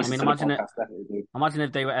 if you've not listened to the podcast, definitely do. Imagine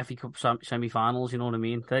if they were FA Cup semi-finals. You know what I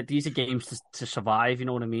mean? These are games to survive. You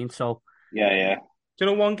know what I mean? So yeah. Do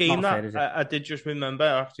you know one game that I did just remember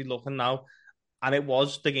actually looking now, and it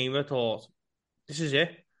was the game I thought, this is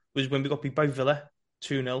it. Was when we got beat by Villa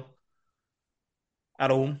 2-0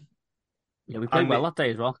 at home. Yeah, we played well that day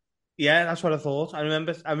as well. Yeah, that's what I thought. I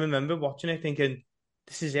remember watching it thinking,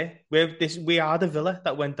 this is it. We are the Villa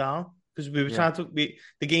that went down, because we were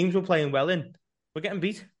the games we're playing well in, we're getting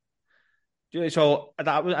beat. So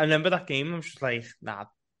I remember that game. I was just like, nah,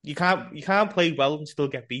 you can't play well and still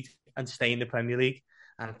get beat and stay in the Premier League.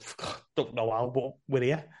 And don't know how, but we're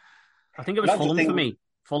here. I think it was Fulham for me.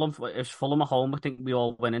 It was Fulham at home. I think we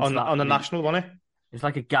all went into that on the national, wasn't it? It's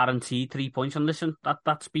like a guaranteed 3 points. And listen,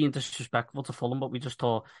 that's being disrespectful to Fulham, but we just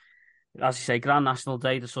thought, as you say, Grand National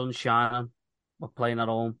Day, the sun's shining, we're playing at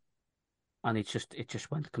home, and it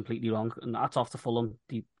just went completely wrong. And that's off to Fulham.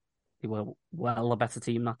 They were well a better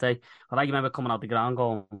team that day. But I remember coming out the ground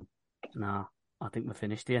going, nah, I think we're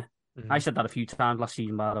finished here. I said that a few times last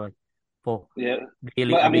season, by the way. But Yeah.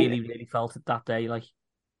 really, Well, I I mean, really felt it that day. Like,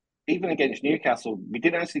 even against Newcastle, we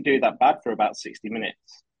didn't actually do that bad for about 60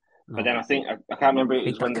 minutes. But no, then I can't remember, I it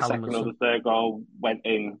think was when that the Callum second or Wilson. the third goal went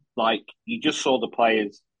in. Like, you just saw the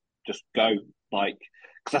players just go. Like,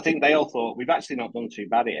 because I think they all thought, we've actually not done too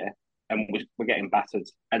bad here, and we're getting battered.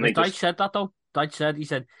 And they Dyche just, said that though. He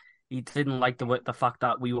said he didn't like the fact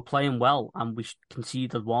that we were playing well and we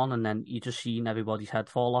conceded one, and then you just seen everybody's head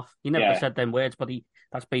fall off. He never yeah. said them words, but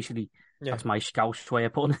that's basically Yeah. that's my Scouse way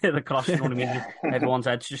of putting it across. You know what I mean? Yeah. Everyone's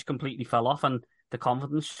heads just completely fell off, and the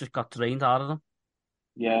confidence just got drained out of them.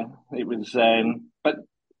 Yeah, it was.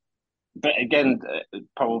 But again,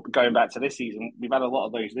 probably going back to this season, we've had a lot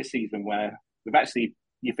of those this season where we've actually,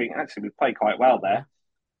 you think, actually, we've played quite well Yeah, there,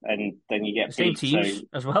 and then you the get same beat. So, teams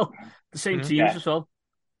as well. The same Mhm. teams yeah, as well.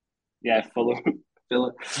 yeah, Fulham,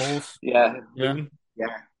 Fulham. Wolves. Yeah, Yeah. Luton.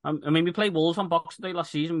 yeah. I mean, we played Wolves on Boxing Day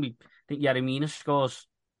last season. I think Yeremina scores,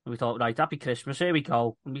 and we thought, right, happy Christmas, here we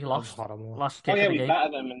go, and we That was lost horrible. last Oh kick of yeah, the we game.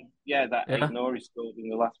 battered them, and yeah, that Yeah, Aït-Nouri scored in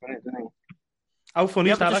the last minute, didn't How funny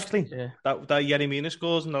yeah, is but that, just actually? yeah, That Yeremina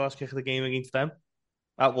scores in the last kick of the game against them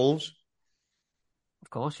at Wolves. of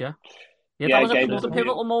course, yeah, yeah. he? That Yeah, was it gave us a a Mental. real.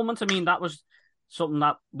 pivotal moment. I mean, that was something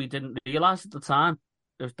that we didn't realise at the time.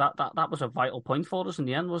 That was a vital point for us in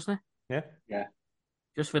the end, wasn't it? Yeah. Yeah,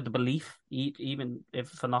 Just for the belief, even if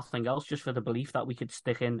for nothing else, just for the belief that we could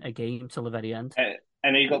stick in a game till the very end.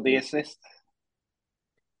 and he got the assist.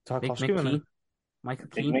 Big Tarkovsky, Mick wasn't it? Keane, Michael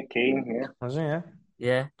Big Keane. Nick Keane, yeah. Was it? Yeah.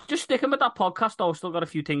 Yeah, just sticking with that podcast though. I've still got a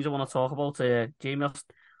few things I want to talk about. Jamie, I'll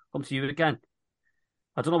come to you again.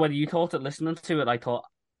 I don't know whether you thought it listening to it. I thought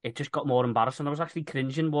it just got more embarrassing. I was actually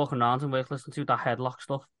cringing walking around and work listening to that headlock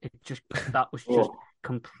stuff. That was just Oh,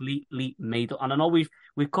 completely made up. And I know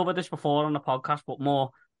we've covered this before on the podcast, but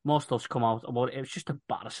more stuff's come out about it. It was just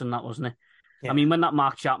embarrassing, that wasn't it? I Yeah. mean, when that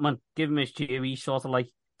Mark Chapman gave him his due, he sort of like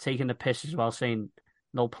taking the piss as well, saying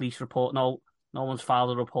no police report, no one's filed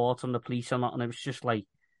a report on the police or not, and it was just like,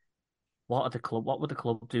 what were the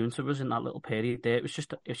club doing to us in that little period there? It's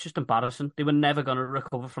just embarrassing. They were never going to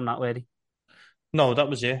recover from that, were they? No, that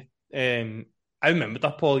was it. I remember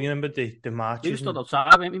that, Paul. You remember the We marches stood and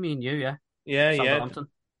outside, weren't we, me and you, yeah. yeah, yeah. Southampton.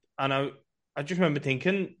 And I just remember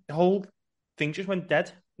thinking the whole thing just went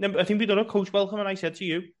dead. I think we done a coach welcome, and I said to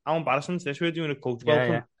you, "How embarrassing is this? We're doing a coach Yeah,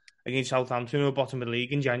 welcome yeah. against Southampton, who are bottom of the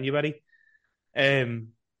league in January."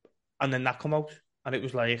 And then that come out, and it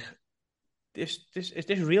was like, this is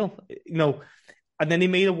this real? You know. And then they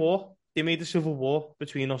made a war. They made a civil war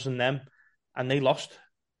between us and them, and they lost.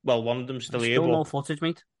 Well, one of them's still There's here, still but no footage,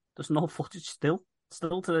 mate. There's no footage still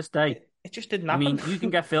to this day. it just didn't I happen. mean, you can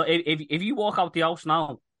get Phil if you walk out the house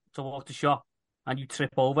now to walk the shop and you trip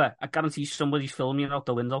over, I guarantee somebody's filming you out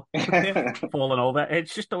the window, Yeah. falling over.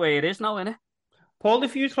 It's just the way it is now, isn't it? Paul,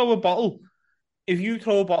 if you throw a bottle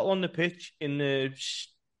on the pitch in the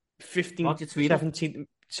 15th, Roger Tweedle,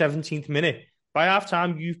 17th minute, by half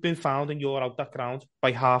time, you've been found and you're out that ground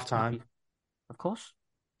by half time. of course.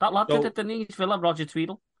 That lad did So, it, didn't he? He's Villa, Roger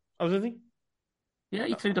Tweedle. I was thinking, Yeah,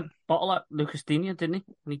 he threw the bottle at Lucas Digne, didn't he?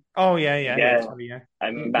 And oh, yeah, yeah, sorry, yeah.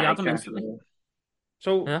 and he had him Manica. instantly.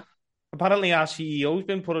 So, Yeah. apparently our CEO's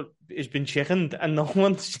has been chickened and no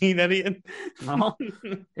one's seen anything. No,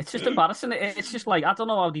 it's just embarrassing. It's just like, I don't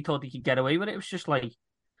know how they thought they could get away with it. It was just like,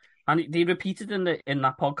 and they repeated in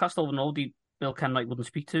that podcast over and over, Bill Kenwright wouldn't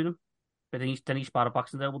speak to them, but then he Sparrow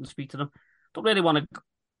Baxendale wouldn't speak to them. Don't really want to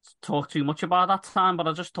talk too much about that time, but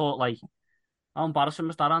I just thought like, how embarrassing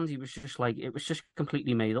was that? And he was just like, it was just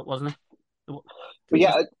completely made up, wasn't it? But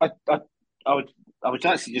yeah, I was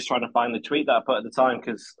actually just trying to find the tweet that I put at the time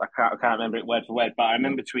because I can't remember it word for word, but I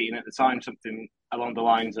remember tweeting at the time something along the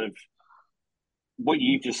lines of what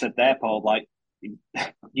you just said there, Paul. Like,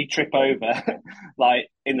 you trip over, like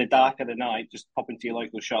in the dark of the night, just pop into your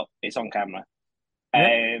local shop. It's on camera.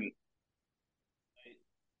 Yeah.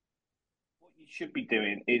 What you should be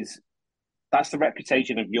doing is that's the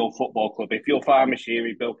reputation of your football club. If you're Farmer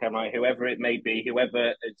Sheary, Bill Kenwright, whoever it may be, whoever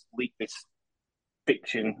has leaked this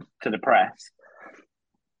fiction to the press,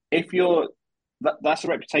 if you're that's the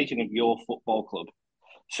reputation of your football club.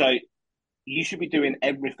 So you should be doing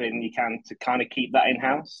everything you can to kind of keep that in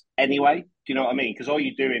house anyway. Do you know what I mean? Because all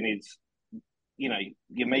you're doing is,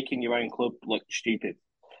 you're making your own club look stupid.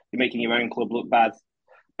 You're making your own club look bad.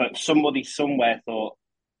 But somebody somewhere thought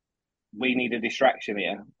we need a distraction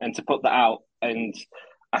here, and to put that out, and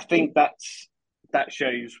I think that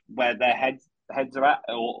shows where their heads are at,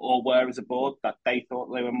 or were as a board, that they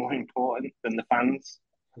thought they were more important than the fans,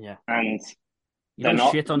 Yeah. and You they're don't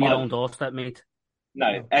not. shit on your own doorstep, mate.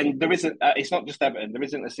 No, No. and there isn't. It's not just Everton. There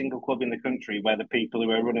isn't a single club in the country where the people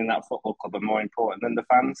who are running that football club are more important than the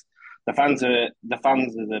fans. The fans are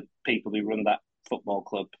the people who run that football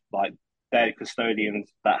club. Like they're custodians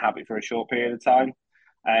that have it for a short period of time.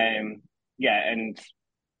 Um, yeah, and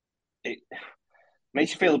it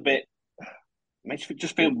makes you feel a bit. Makes you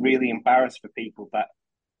just feel really embarrassed for people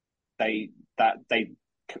they that they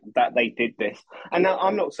that they did this. And now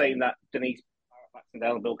I'm not saying that Denise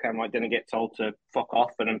Baxendale and Bill Kenwright didn't get told to fuck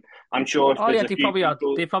off, and I'm sure if Oh there's yeah, a few people,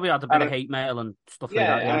 they probably had a bit of and hate mail and stuff like yeah,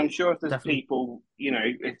 that. and Yeah, I'm sure if there's definitely. people,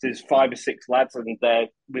 if there's 5 or 6 lads and they're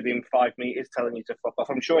within 5 meters telling you to fuck off,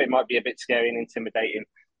 I'm sure it might be a bit scary and intimidating.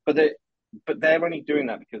 But they're only doing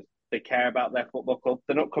that because they care about their football club.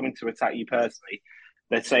 They're not coming to attack you personally.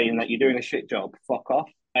 They're saying that you're doing a shit job, fuck off,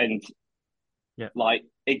 and Yeah. like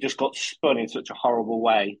it just got spun in such a horrible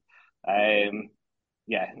way.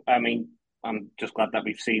 Yeah, I mean, I'm just glad that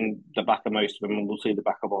we've seen the back of most of them, and we'll see the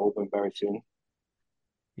back of all of them very soon.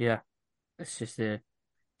 Yeah, it's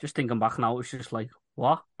just thinking back now, it's just like,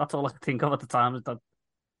 what? That's all I could think of at the time. Is that,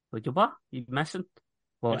 like, you what? You messing?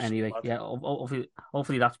 Well, Yes, anyway, lad. yeah.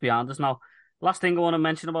 Hopefully that's behind us now. Last thing I want to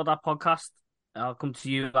mention about that podcast, I'll come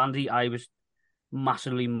to you, Andy. I was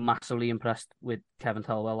massively impressed with Kevin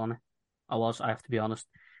Thelwell on it. I have to be honest.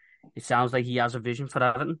 It sounds like he has a vision for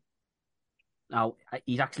Everton. Now,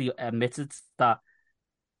 he's actually admitted that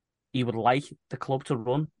he would like the club to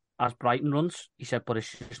run as Brighton runs. He said, but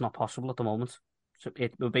it's just not possible at the moment. So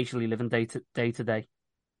we're basically living day to day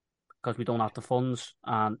because we don't have the funds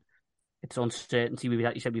and it's uncertainty.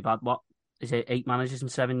 He said we've had, what is it, 8 managers in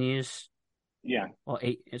 7 years? Yeah. Or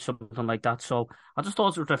 8, something like that. So I just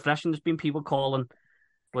thought it was refreshing. There's been people calling,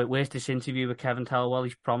 where's this interview with Kevin Thelwell?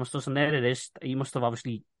 He's promised us, and there it is. He must have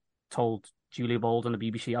obviously told Julia Bold and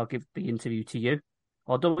the BBC, I'll give the interview to you.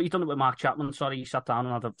 Although he's done it with Mark Chapman, sorry, he sat down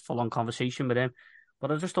and had a full-on conversation with him.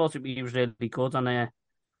 But I just thought he was really good, and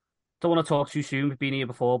don't want to talk too soon. We've been here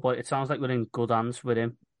before, but it sounds like we're in good hands with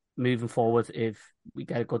him moving forward. If we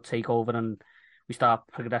get a good takeover and we start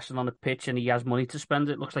progressing on the pitch and he has money to spend,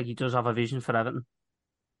 it looks like he does have a vision for Everton.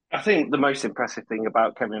 I think the most impressive thing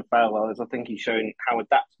about Kevin Farwell is I think he's shown how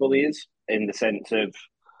adaptable he is in the sense of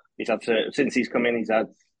since he's come in, he's had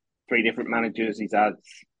 3 different managers, he's had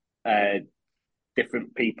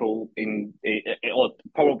different people or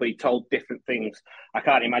probably told different things. I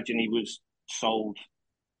can't imagine he was sold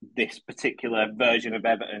this particular version of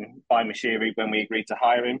Everton by Moshiri when we agreed to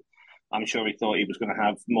hire him. I'm sure he thought he was going to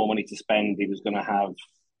have more money to spend. He was going to have,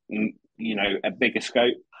 a bigger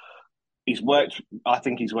scope. I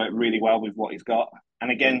think he's worked really well with what he's got.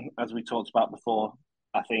 And again, as we talked about before,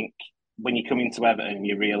 I think when you come into Everton,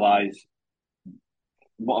 you realise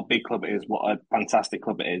what a big club it is, what a fantastic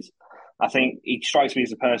club it is. I think he strikes me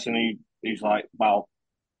as a person who's like, well,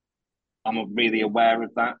 I'm really aware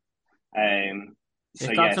of that. His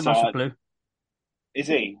dad's a massive blue. Is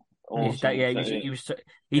he? Awesome.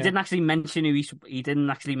 He didn't actually mention he didn't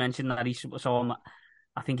actually mention that he saw.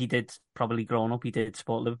 I think he did probably growing up. He did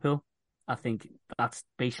support Liverpool. I think that's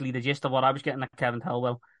basically the gist of what I was getting at Kevin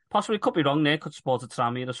Thelwell. Possibly could be wrong there. Could support a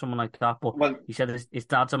Tranmere or someone like that. But he said his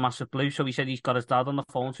dad's a massive blue, so he said he's got his dad on the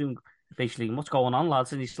phone to him. Basically, what's going on,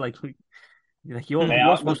 lads? And he's like you're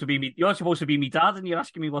supposed to be me dad, and you're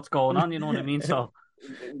asking me what's going on. You know what I mean? So.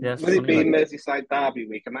 Yeah, with it being Merseyside Derby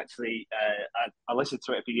week, I'm actually I listened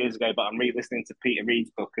to it a few years ago, but I'm re-listening to Peter Reid's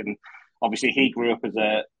book, and obviously he grew up as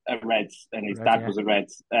a Reds, and his dad was a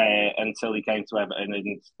Reds until he came to Everton,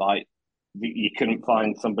 and like you couldn't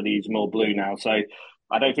find somebody who's more blue now. So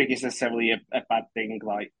I don't think it's necessarily a bad thing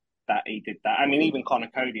like that he did that. I mean, even Conor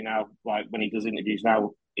Cody now, like when he does interviews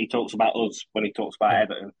now, he talks about us when he talks about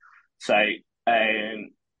Everton. So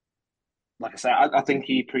like I say, I think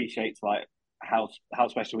he appreciates like how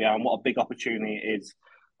special we are and what a big opportunity it is.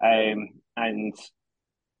 And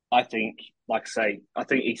I think, like I say, I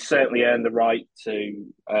think he's certainly earned the right to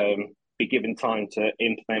be given time to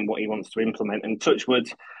implement what he wants to implement. And touch wood,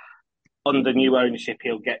 under new ownership,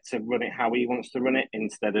 he'll get to run it how he wants to run it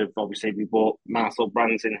instead of obviously we bought Marcel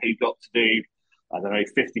Branson who got to do,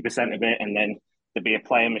 50% of it, and then there'd be a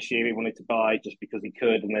player Moshiri wanted to buy just because he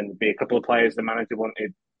could, and then there'd be a couple of players the manager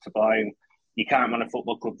wanted to buy. And you can't run a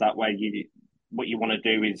football club that way. What you want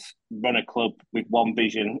to do is run a club with one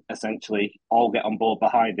vision, essentially, all get on board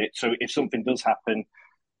behind it. So if something does happen,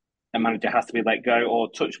 a manager has to be let go, or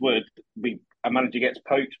touch wood, a manager gets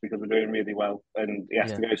poached because we're doing really well and he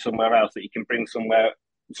has to go somewhere else that you can bring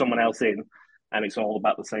someone else in, and it's all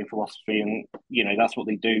about the same philosophy. And, that's what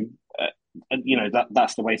they do.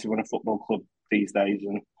 That's the way to run a football club these days.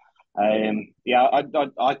 And,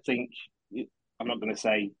 I think, I'm not going to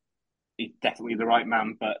say he's definitely the right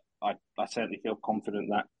man, but I certainly feel confident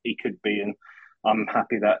that he could be, and I'm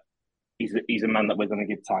happy that he's a man that we're going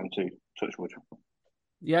to give time to. Touch wood.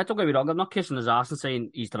 Yeah, don't get me wrong. I'm not kissing his ass and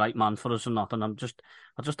saying he's the right man for us or not. And I just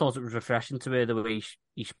thought it was refreshing to hear the way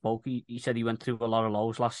he spoke. He said he went through a lot of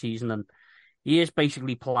lows last season, and he is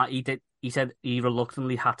basically He said he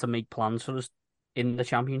reluctantly had to make plans for us in the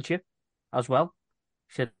championship as well.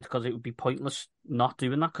 He said because it would be pointless not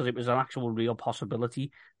doing that because it was an actual real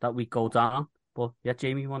possibility that we'd go down. But yeah,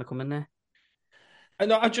 Jamie, you want to come in there?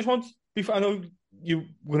 I just want before I know you're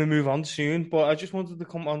going to move on soon, but I just wanted to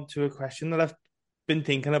come on to a question that I've been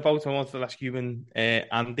thinking about. I wanted to ask you and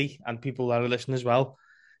Andy and people that are listening as well.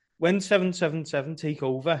 When 777 take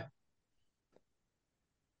over,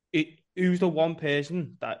 who's the one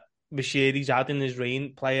person that Mercedes had in his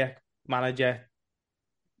reign, player, manager,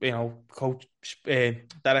 coach,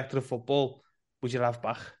 director of football, would you have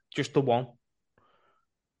back? Just the one.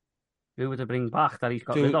 Who would they bring back that he's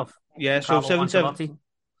got rid of? Yeah, Carlo so 7-7. Ancelotti?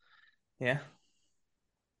 Yeah.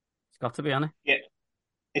 It's got to be, hasn't it? Yeah,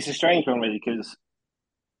 it's a strange one really because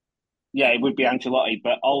it would be Ancelotti,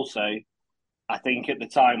 but also I think at the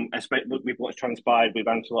time, especially with what's transpired with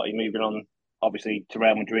Ancelotti moving on, obviously to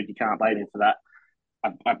Real Madrid, you can't blame him for that.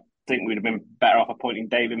 I think we'd have been better off appointing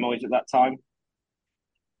David Moyes at that time.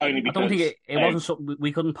 Only because I don't think it wasn't something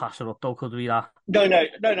we couldn't pass it up though, could we? That no.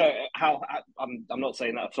 I'm not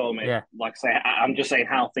saying that at all, mate. Yeah. Like I say, I'm just saying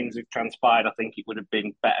how things have transpired. I think it would have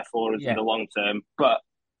been better for us in the long term. But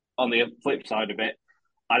on the flip side of it,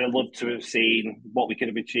 I'd have loved to have seen what we could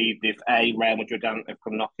have achieved if A, Real Madrid hadn't have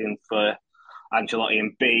come knocking for Ancelotti,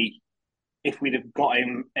 and B, if we'd have got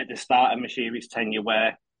him at the start of Mashiri's tenure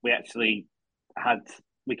where we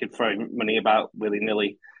could throw money about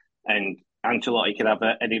willy-nilly and Ancelotti could have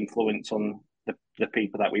an influence on the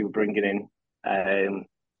people that we were bringing in.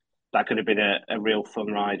 That could have been a real fun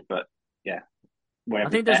ride, but yeah. I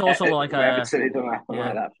think there's also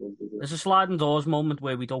there's a sliding doors moment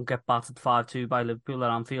where we don't get battered 5-2 by Liverpool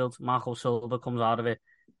at Anfield. Marco Silva comes out of it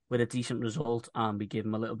with a decent result and we give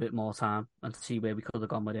him a little bit more time and to see where we could have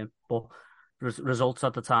gone with him. But results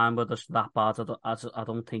at the time were just that bad. I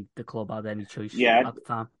don't think the club had any choice at the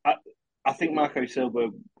time. I think Marco Silva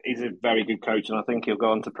is a very good coach, and I think he'll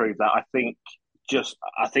go on to prove that. I think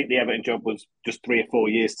the Everton job was just 3 or 4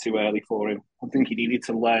 years too early for him. I think he needed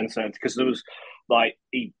to learn something because there was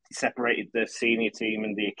he separated the senior team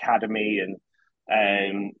and the academy, and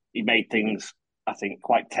he made things I think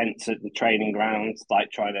quite tense at the training grounds,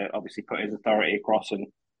 like trying to obviously put his authority across. And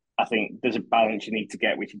I think there's a balance you need to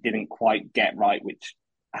get, which he didn't quite get right, which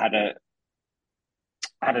had an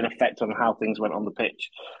effect on how things went on the pitch,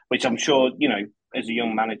 which I'm sure, as a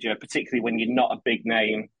young manager, particularly when you're not a big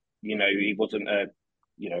name, he wasn't a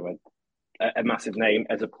massive name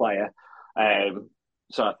as a player.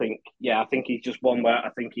 So I think he's just one where I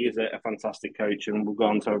think he is a fantastic coach and will go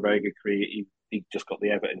on to a very good career. He just got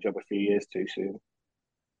the Everton job a few years too soon.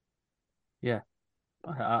 Yeah,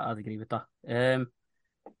 I'd agree with that.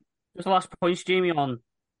 Just the last points, Jamie, on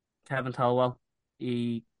Kevin Thelwell.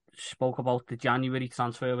 He spoke about the January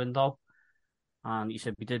transfer window, and he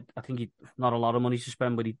said I think not a lot of money to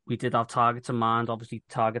spend, but we did have targets in mind. Obviously,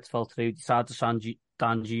 targets fell through. Decided to sign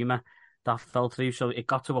Danjuma, that fell through. So it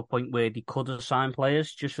got to a point where they could have signed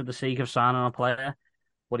players just for the sake of signing a player,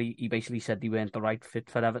 but he basically said they weren't the right fit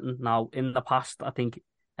for Everton. Now, in the past, I think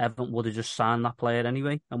Everton would have just signed that player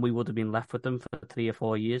anyway, and we would have been left with them for 3 or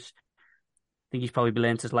 4 years. I think he's probably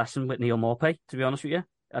learned his lesson with Neil Maupay, to be honest with you.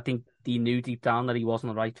 I think he knew deep down that he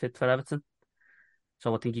wasn't the right fit for Everton.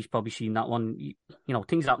 So I think he's probably seen that one.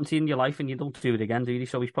 Things happen to you in your life and you don't do it again, do you?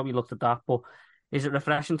 So he's probably looked at that. But is it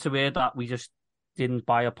refreshing to hear that we just didn't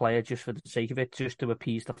buy a player just for the sake of it, just to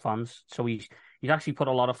appease the fans? So he's actually put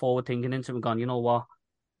a lot of forward thinking into it and gone, you know what?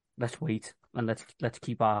 Let's wait and let's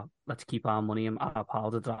keep our money and our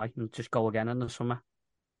powder dry and just go again in the summer.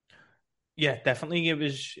 Yeah, definitely.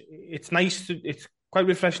 It's nice. It's quite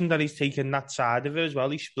refreshing that he's taken that side of it as well.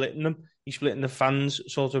 He's splitting them. He's splitting the fans'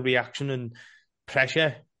 sort of reaction and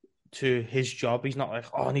pressure to his job. He's not like,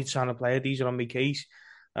 I need to sign a player. These are on my case.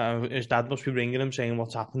 His dad must be ringing him saying,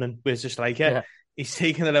 what's happening? Where's the striker? Yeah. He's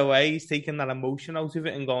taking it away. He's taking that emotion out of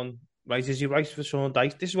it and gone, right, is he right for Sean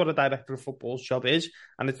Dyche? This is what a director of football's job is.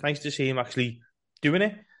 And it's nice to see him actually doing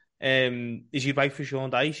it. Is he right for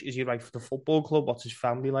Sean Dyche? Is he right for the football club? What's his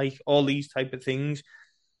family like? All these type of things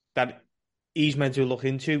that he's meant to look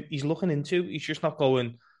into. He's looking into. He's just not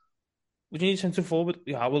going, would you need centre forward?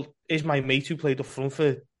 Yeah, well, is my mate who played up front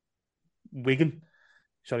for Wigan?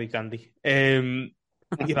 Sorry, Gandhi.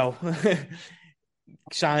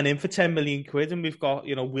 Sign in for 10 million quid and we've got,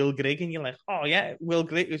 Will Grigg, and you're like, oh yeah, Will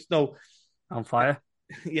Grigg is no on fire.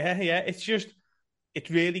 Yeah. It's just it's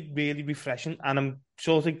really, really refreshing, and I'm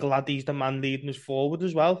sort of glad he's the man leading us forward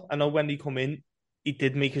as well. I know when he come in, he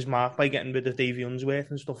did make his mark by getting rid of Davy Unsworth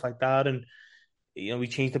and stuff like that, and he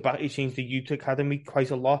changed the youth academy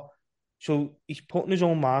quite a lot. So he's putting his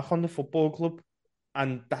own mark on the football club,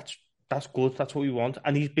 and that's good. That's what we want,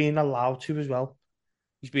 and he's being allowed to as well.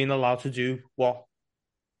 He's being allowed to do what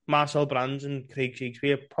Marcel Brands and Craig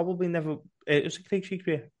Shakespeare probably never. Was it Craig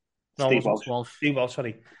Shakespeare? No, it Steve wasn't. Walsh. Walsh. Steve Walsh,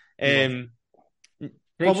 sorry. Craig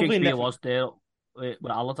Probably Shakespeare never. was there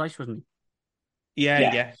with Allardyce, wasn't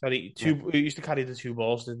Yeah. Sorry, he? he used to carry the two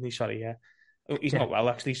balls, didn't he? Sorry, yeah. He's Yeah. not well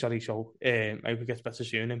actually. Sorry, so I hope he gets better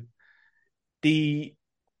soon. The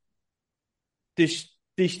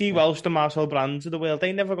the Steve Welsh, the Marcel Brands of the world,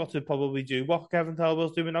 they never got to probably do what Kevin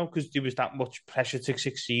Thelwell's doing now because there was that much pressure to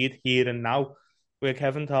succeed here and now. Where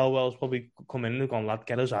Kevin Thelwell's probably come in and gone, lad,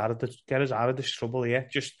 get us out of this trouble here.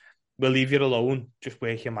 Just we'll leave you alone. Just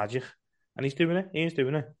work your magic, and he's doing it. He's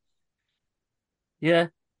doing it. Yeah.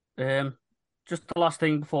 Just the last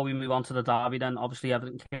thing before we move on to the derby, then obviously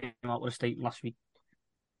Everton came out with a statement last week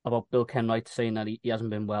about Bill Kenwright saying that he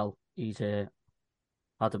hasn't been well. He's had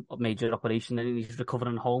a major operation and he's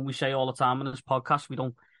recovering at home. We say all the time on this podcast we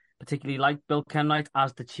don't particularly like Bill Kenwright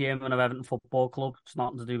as the chairman of Everton Football Club. It's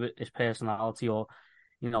nothing to do with his personality or,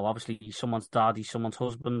 obviously he's someone's dad, he's someone's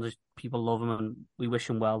husband. People love him and we wish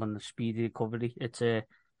him well and a speedy recovery. It's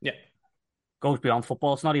Yeah. Goes beyond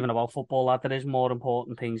football. It's not even about football, lad. There is more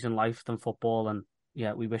important things in life than football, and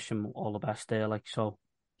yeah, we wish him all the best there.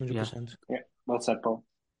 100%. Yeah, well said, Paul.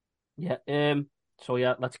 Yeah. So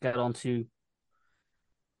yeah, let's get on to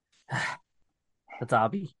the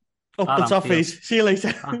derby. Up the top, please. See you later.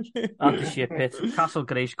 At the shit pit, Castle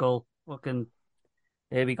Grayskull. Fucking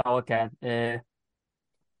here we go again.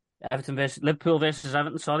 Liverpool versus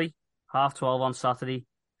Everton. Sorry, 12:30 on Saturday.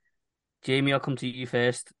 Jamie, I'll come to you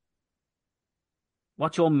first.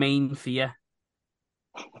 What's your main fear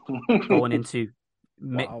going into?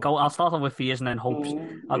 Wow. I'll start off with fears and then hopes.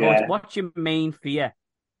 What's your main fear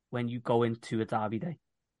when you go into a derby day?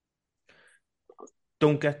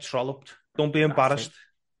 Don't get trolloped. Don't be embarrassed.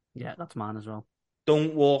 Yeah, that's mine as well.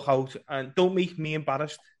 Don't walk out and don't make me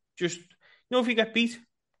embarrassed. Just, if you get beat,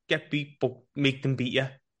 but make them beat you.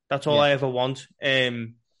 That's all I ever want.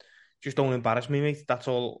 Just don't embarrass me, mate. That's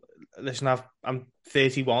all. Listen, I'm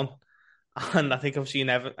 31. And I think I've seen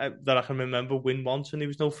that I can remember win once, and there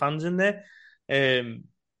was no fans in there.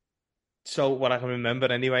 So what I can remember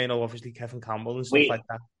anyway, obviously Kevin Campbell and stuff like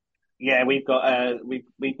that. Yeah, we've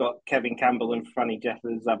got Kevin Campbell and Franny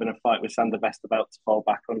Jeffers having a fight with Sander Best about to fall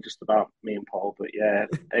back on just about me and Paul. But yeah,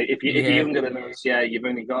 if you're younger than us, you've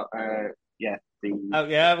only got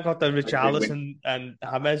I've got the Richarlison and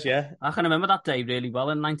James. Yeah, I can remember that day really well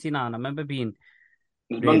in '99. I remember being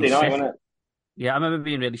it was Monday night, wasn't it? Yeah, I remember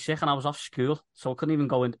being really sick and I was off school, so I couldn't even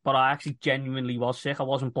go in. But I actually genuinely was sick. I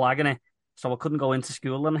wasn't blagging it, so I couldn't go into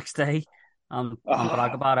school the next day and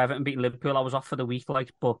brag about Everton beating Liverpool. I was off for the week,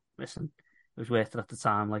 but listen, it was worth it at the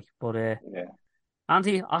time,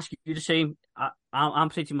 Andy, I'll ask you the same. I'm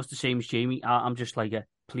pretty much the same as Jamie. I'm just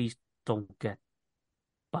please don't get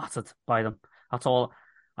battered by them. That's all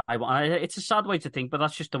I want. It's a sad way to think, but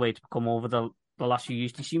that's just the way to come over the last few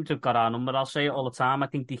years. They seem to have got our number. I'll say it all the time. I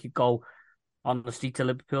think they could go on the street to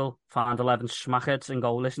Liverpool, find 11 smackheads and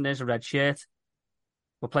go, listen, there's a red shirt.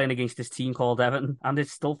 We're playing against this team called Everton, and they'd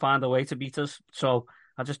still find a way to beat us. So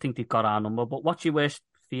I just think they've got our number. But what's your worst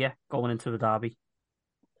fear going into the derby?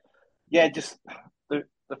 Yeah, just the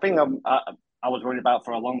thing I was worried about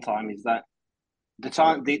for a long time is that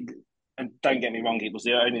and don't get me wrong, it was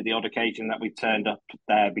only the odd occasion that we turned up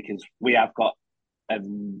there because we have got a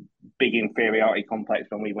big inferiority complex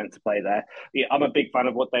when we went to play there. Yeah, I'm a big fan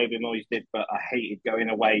of what David Moyes did, but I hated going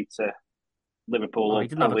away to Liverpool or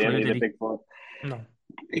probably any of the big four. No.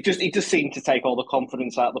 It just seemed to take all the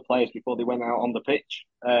confidence out of the players before they went out on the pitch.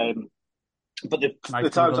 But the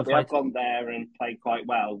times that we have gone there and played quite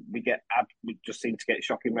well, we just seem to get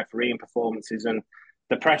shocking refereeing performances and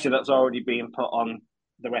the pressure that's already being put on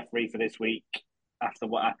the referee for this week after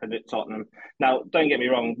what happened at Tottenham. Now, don't get me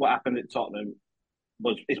wrong, what happened at Tottenham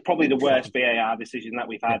it's probably the worst VAR decision that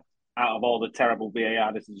we've had out of all the terrible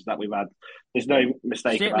VAR decisions that we've had. The's no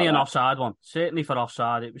mistake Certainly about an offside one. Certainly for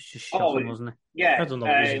offside, it was just shocking, wasn't it? Yeah. I don't know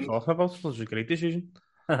what you're talking about. It was a great decision.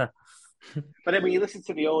 But then when you listen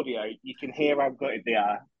to the audio, you can hear how gutted they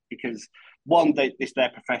are because, one, it's their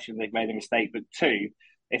profession, they've made a mistake, but two,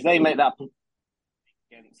 if they make that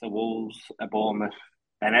against the Wolves, Bournemouth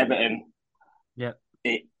and Everton,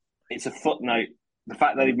 it's a footnote. The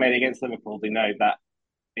fact that they've made it against Liverpool, they know that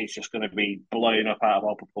it's just going to be blown up out of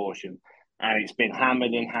all proportion. and it's been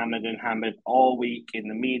hammered and hammered and hammered all week in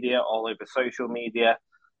the media, all over social media.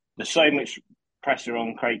 There's so much pressure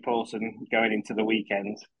on Craig Pawson going into the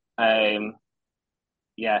weekend.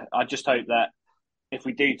 Yeah, I just hope that if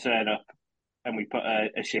we do turn up and we put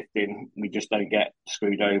a shift in, we just don't get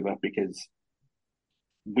screwed over, because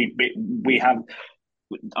we have.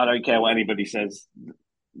 I don't care what anybody says.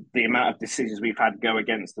 The amount of decisions we've had go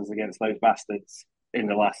against us against those bastards in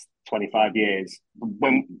the last 25 years,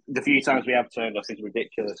 when the few times we have turned us, is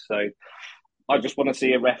ridiculous. So I just want to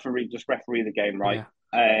see a referee just referee the game right.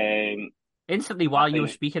 Yeah. Instantly, while you were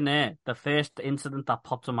speaking there, the first incident that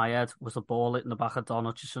popped in my head was a ball hitting the back of Don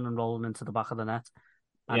Hutchison and rolling into the back of the net,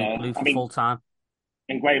 and he blew for full time.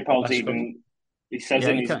 And Graham Poll's he says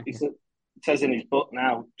in his book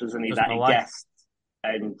now, doesn't he, that he guessed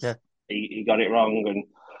and he got it wrong. And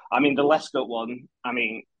I mean, the Lescott one, I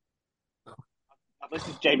mean, I've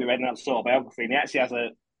listened to Jamie Redknapp's autobiography, and he actually has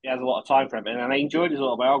a lot of time for it, and I enjoyed his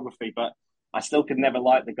autobiography, but I still could never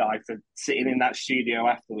like the guy for sitting in that studio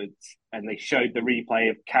afterwards, and they showed the replay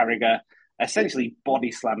of Carragher essentially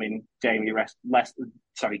body slamming Joleon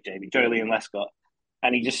Lescott,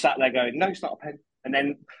 and he just sat there going, "No, it's not a pen." And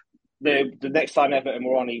then the next time Everton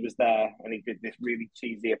were on, he was there, and he did this really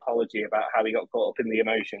cheesy apology about how he got caught up in the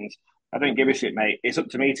emotions. I don't give a shit, mate. It's up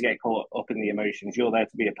to me to get caught up in the emotions. You're there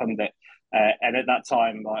to be a pundit. And at that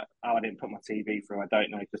time, like, I didn't put my TV through. I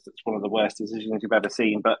don't know, because it's one of the worst decisions you've ever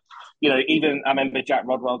seen. But, you know, even I remember Jack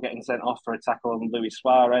Rodwell getting sent off for a tackle on Luis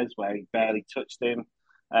Suarez where he barely touched him.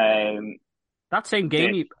 That same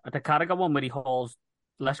game, the Carragher one where he hauls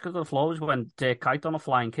Lescott to the floor, was when Dirk Kuyt on a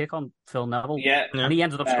flying kick on Phil Neville. Yeah. And he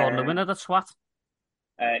ended up scoring the winner, that swat.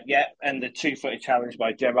 And the 2-footed challenge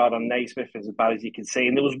by Gerrard on Naismith is about as you can see.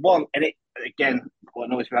 And there was one, and it again, what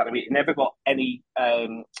annoys me about it never got any.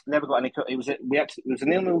 It was a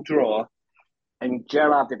 0-0 draw, and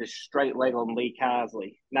Gerrard did a straight leg on Lee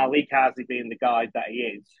Carsley. Now Lee Carsley, being the guy that he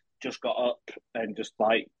is, just got up and just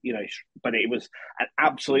but it was an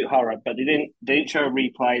absolute horror. But they didn't show a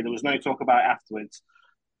replay. There was no talk about it afterwards.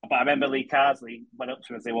 But I remember Lee Carsley went up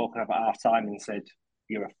to us, they walking up at half time, and said,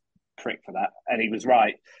 "You're a prick for that," and he was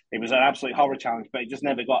right. It was an absolute horror challenge, but it just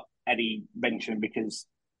never got any mention because,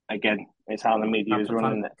 again, it's how the media is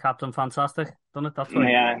running it. Captain Fantastic, done it that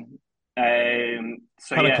way. Yeah.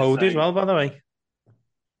 Cody as well, by the way.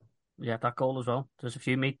 Yeah, that goal as well. There's a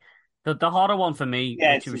few. The harder one for me,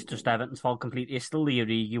 which was just Everton's fault completely, is still the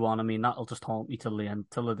Origi one. I mean, that'll just haunt me till the end,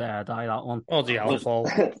 till the day I die. That one. Oh, the outfall.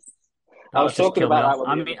 I was talking about that one.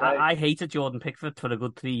 I mean, I hated Jordan Pickford for a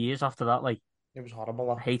good 3 years after that. Like, it was horrible.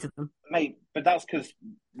 I hated them, mate. But that's because,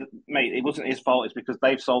 mate, it wasn't his fault. It's because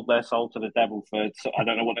they've sold their soul to the devil for. So I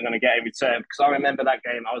don't know what they're going to get in return. Because I remember that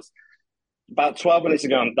game. I was about 12 minutes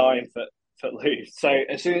ago. I'm dying for lose. So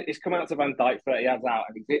as soon as it's come out to Van Dijk 30 yards out,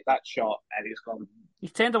 and he hit that shot, and he's gone.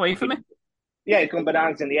 He's turned away from it. Yeah, he's gone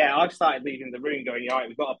bananas in the air. I've started leaving the room, going, "All right,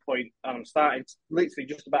 we've got a point," and I'm starting literally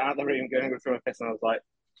just about out of the room, going to go through a piss, and I was like,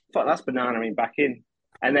 "Fuck, that's banana back in."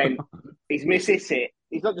 And then he's missed it.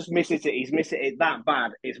 He's not just missed it, he's missed it that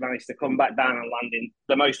bad. He's managed to come back down and land in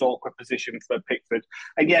the most awkward position for Pickford.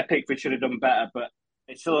 And yeah, Pickford should have done better, but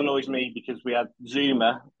it still annoys me because we had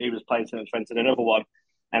Zuma, who was playing to Trent, and another one,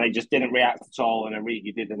 and they just didn't react at all, and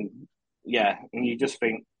Origi did. And yeah, and you just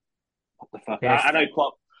think, what the fuck? Yes. I know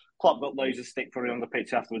Klopp got loads of stick for him on the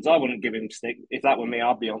pitch afterwards. I wouldn't give him stick. If that were me,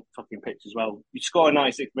 I'd be on fucking pitch as well. You score a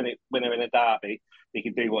 96-minute winner in a derby, he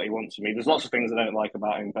can do what he wants to me. There's lots of things I don't like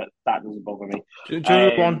about him, but that doesn't bother me. Do you know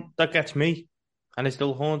the one that gets me, and it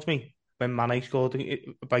still haunts me? When Mane scored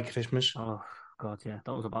by Christmas. Oh, God, yeah.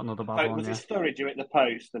 That was about another bad one, was it Sturridge at the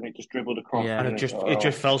post, and it just dribbled across? Yeah. And it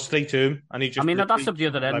just fell straight to him. And he just. I mean, that's up the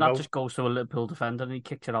other end. That just goes to a Liverpool defender, and he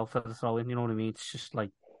kicked it out for the throw-in, you know what I mean? It's just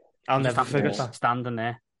like... I'll never forget that. Standing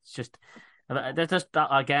there. It's just... There's just that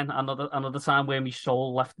again, another time where my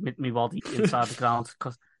soul left my body inside the ground,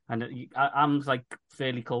 and I'm like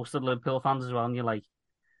fairly close to the Liverpool fans as well, and you're like,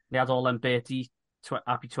 they had all them happy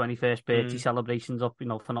 21st birthday celebrations up,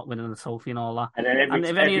 for not winning the trophy and all that. And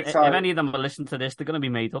if any of them are listening to this, they're going to be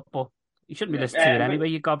made up, but you shouldn't be listening to it anyway,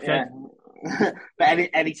 you gobshite. Yeah. But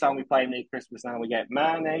any time we play near Christmas now, we get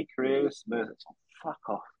Merry Christmas. Fuck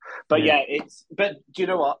off. But but do you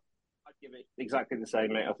know what? Give it exactly the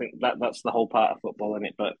same, mate. I think that's the whole part of football, isn't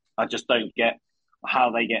it? But I just don't get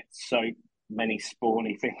how they get so many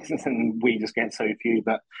spawny things and we just get so few.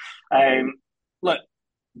 But look,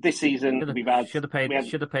 this season should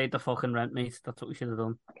have paid the fucking rent, mate. That's what we should have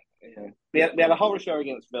done. Yeah. We had a horror show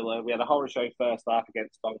against Villa. We had a horror show first half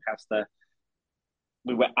against Doncaster.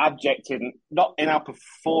 We were abject not in our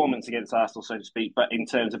performance against Arsenal, so to speak, but in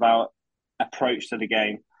terms of our approach to the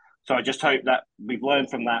game. So I just hope that we've learned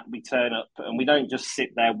from that. We turn up and we don't just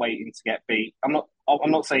sit there waiting to get beat. I'm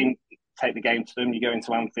not saying take the game to them. You go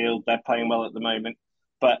into Anfield, they're playing well at the moment,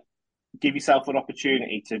 but give yourself an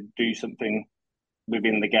opportunity to do something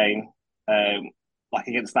within the game. Like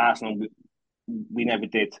against Arsenal, we never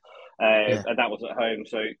did, Yeah. and that was at home.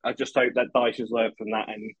 So I just hope that Dyche has learned from that,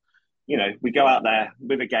 and we go out there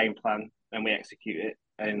with a game plan and we execute it.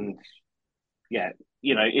 And yeah,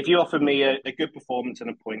 if you offer me a good performance and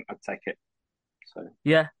a point, I'd take it. So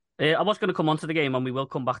Yeah. I was going to come on to the game, and we will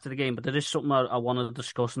come back to the game, but there is something I want to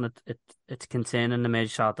discuss, and it's concerning the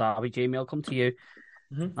Merseyside derby. Jamie, I'll come to you.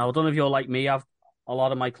 Mm-hmm. Now, I don't know if you're like me. I've a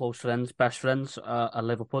lot of my close friends, best friends, are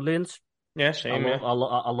Liverpoolians. Yeah, same. I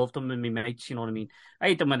love them and my mates. You know what I mean. I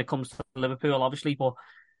hate them when it comes to Liverpool, obviously, but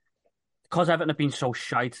because Everton have been so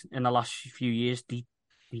shite in the last few years, they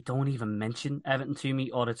don't even mention Everton to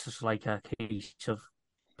me, or it's just like a case of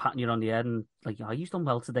patting you on the head and like, oh, you've done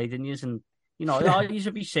well today, didn't you? And oh, you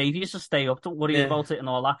should be safe, you should stay up, don't worry Yeah. about it and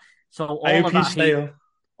all that. So I hope you stay up.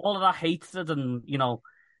 all of that hatred, and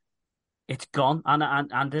it's gone,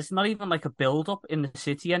 and there's not even like a build up in the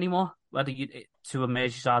city anymore, whether to a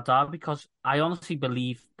Merseyside derby, because I honestly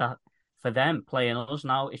believe that for them playing us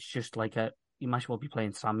now, it's just like you might as well be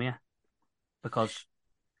playing Samir, because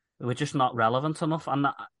we're just not relevant enough. And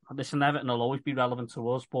listen, Everton will always be relevant to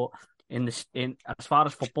us, but in as far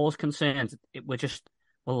as football's concerned, we're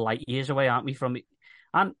light years away, aren't we, from it?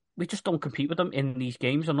 And we just don't compete with them in these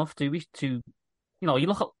games enough, do we? You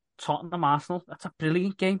look at Tottenham, Arsenal. That's a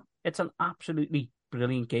brilliant game. It's an absolutely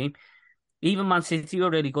brilliant game. Even Man City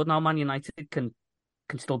are really good now. Man United can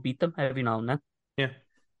still beat them every now and then. Yeah.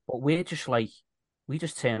 But we just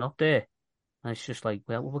turn up there, and it's just like,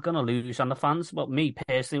 well, we're gonna lose. And the fans, well, me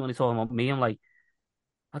personally, when you're talking about me, I'm like,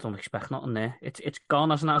 I don't expect nothing there. It's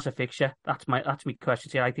gone, hasn't it, as a fixture? That's my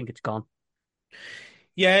question to you. I think it's gone.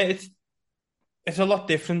 Yeah, it's a lot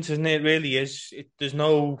different, isn't it? It really is. There's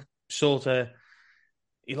no sort of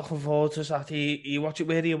you're looking forward to Saturday. You watch it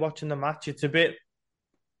where you're watching the match. It's a bit.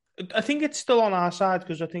 I think it's still on our side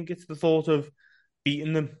because I think it's the thought of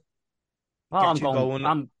beating them. Well, Get you going.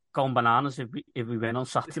 I'm going bananas if we win on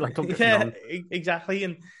Saturday. Like, don't get me Yeah, wrong. exactly.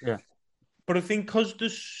 And Yeah. but I think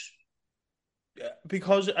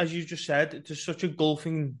because as you just said, there's such a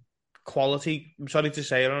gulfing quality. I'm sorry to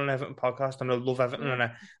say it on an Everton podcast, and I love Everton, and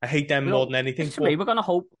I hate them more than anything. To me,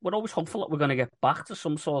 we're always hopeful that we're going to get back to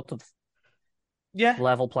some sort of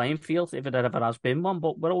level playing field, if it ever has been one.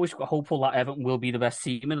 But we're always hopeful that Everton will be the best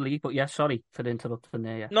team in the league. But yeah, sorry for the interruption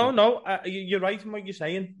there. Yeah. No, you're right in what you're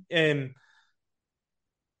saying.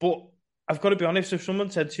 But I've got to be honest, if someone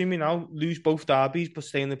said to me now, lose both derbies but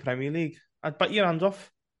stay in the Premier League, I'd bite your hands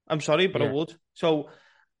off. I'm sorry, but I would. So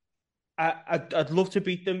I'd love to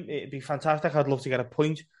beat them. It'd be fantastic. I'd love to get a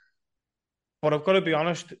point. But I've got to be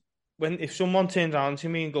honest, if someone turns around to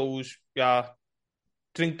me and goes, yeah,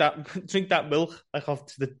 drink that milk like off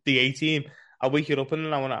to the A team, I'll wake you up in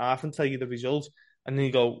an hour and a half and tell you the result. And then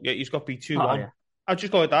you go, yeah, you've got beat 2-1. Yeah. I'll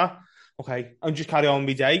just go like that. Okay. And just carry on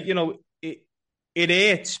my day. It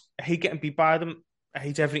hurts. I hate getting beat by them. I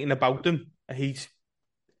hate everything about them. I hate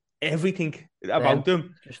everything about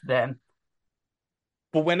them. Just them.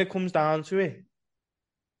 But when it comes down to it,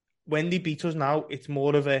 when they beat us now, it's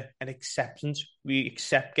more of an acceptance. We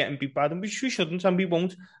accept getting beat by them, which we shouldn't and we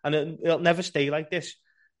won't. And it'll never stay like this.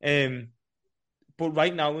 But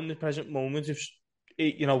right now, in the present moment, it's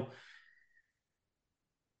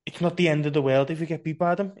not the end of the world if we get beat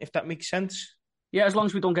by them, if that makes sense. Yeah, as long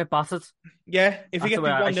as we don't get battered. Yeah, if we get beat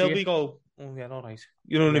 1-0, we go, oh yeah, all right.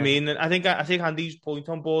 You know what I mean? And I think Andy's point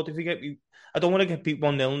on board. If we get beat, I don't want to get beat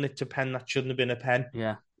 1-0 and it's a pen that shouldn't have been a pen.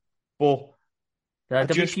 Yeah. But there'll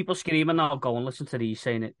be people screaming now, go and listen to these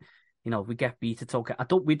saying it. If we get beat, it's okay.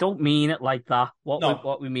 We don't mean it like that.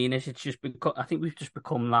 What we mean is it's just because I think we've just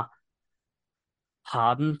become that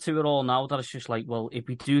hardened to it all now that it's just like, well, if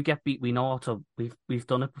we do get beat, we know how to. We've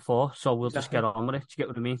done it before, so we'll just get on with it. Do you get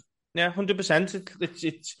what I mean? Yeah, 100%.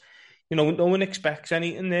 It's no one expects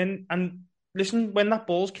anything then. And listen, when that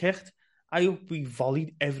ball's kicked, I hope we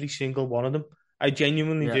volleyed every single one of them. I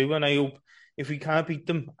genuinely do, and I hope if we can't beat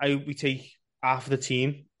them, I hope we take half of the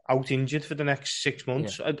team out injured for the next 6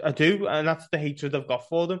 months. Yeah. I do, and that's the hatred I've got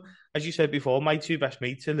for them. As you said before, my two best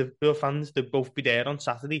mates are Liverpool fans. They'll both be there on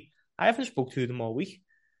Saturday. I haven't spoke to them all week.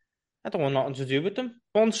 I don't want nothing to do with them.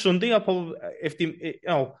 But on Sunday, I'll probably, if they,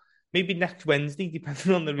 maybe next Wednesday,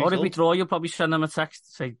 depending on the result. Or if we draw, you'll probably send them a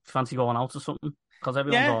text, say, fancy going out or something. Because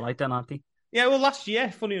everyone's all right then, aren't they? Yeah, well, last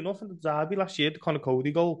year, funny enough, in the derby last year, the Conor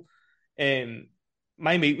Cody goal,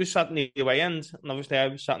 my mate was sat in the away end, and obviously I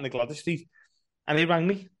was sat in the Gladys Street, and he rang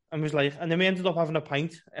me and was like, and then we ended up having a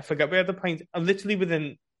pint. I forget we had the pint. And literally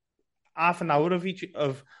within half an hour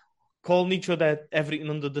of calling each other everything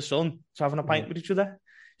under the sun to having a pint with each other.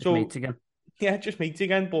 Just mates again. Yeah, just mates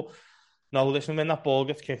again. But no, listen, when that ball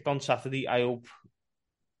gets kicked on Saturday, I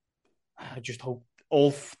just hope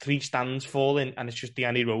all three stands fall in and it's just the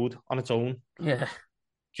Annie Road on its own. Yeah.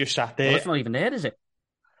 Just sat there. Well, it's not even there, is it?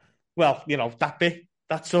 Well, that bit,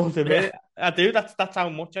 that's sort of it. I do. That's how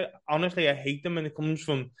much. Honestly, I hate them when it comes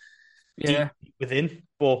from deep within.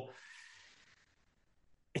 But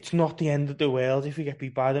it's not the end of the world if we get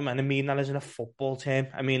beat by them. And I mean that as in a football team.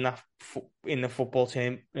 I mean that in the football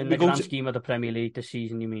team. In the grand scheme of the Premier League this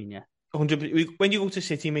season, you mean, yeah? 100. When you go to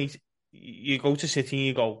City, mate, you go to City and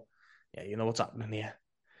you go, yeah, you know what's happening here.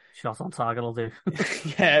 Shot on target will do.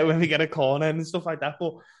 Yeah, when we get a corner and stuff like that.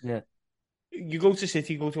 But yeah, you go to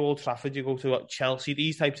City, you go to Old Trafford, you go to Chelsea,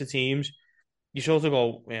 these types of teams, you sort of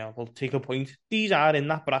go, yeah, we'll take a point. These are in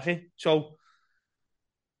that bracket. So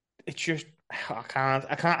it's just, I can't.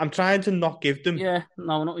 I'm trying to not give them. Yeah,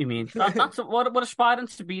 no, not what you mean. That's what we're aspiring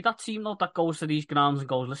to be. That team, though, that goes to these grounds and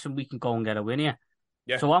goes, listen, we can go and get a win here.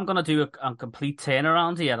 Yeah. So I'm going to do a complete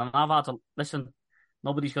turnaround here. And I've had to, listen,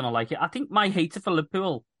 nobody's going to like it. I think my hatred for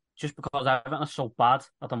Liverpool, just because Everton is so bad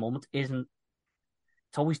at the moment, isn't.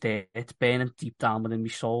 It's always there. It's burning deep down within my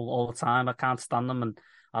soul all the time. I can't stand them. And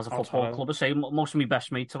as a football club, I say most of my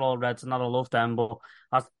best mates are all Reds and I love them. But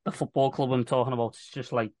as the football club I'm talking about, it's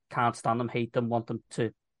just like can't stand them, hate them, want them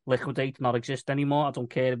to liquidate, not exist anymore. I don't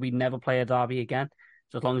care. We never play a derby again.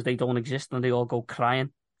 So as long as they don't exist and they all go crying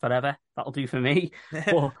forever, that'll do for me.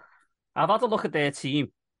 But I've had a look at their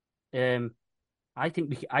team. I think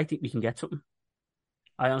we can get something.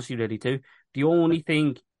 I honestly really do. The only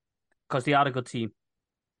thing, because they are a good team.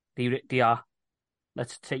 They are.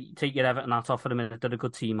 Let's take your Everton hat off for a minute. They're a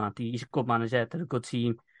good team, aren't they? He's a good manager. They're a good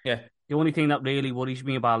team. Yeah. The only thing that really worries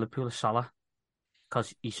me about Liverpool is Salah,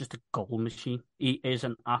 because he's just a goal machine. He is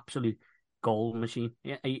an absolute goal machine.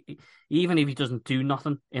 Even if he doesn't do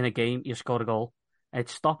nothing in a game, he'll score a goal.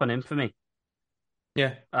 It's stopping him for me.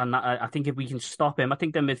 Yeah. And I think if we can stop him, I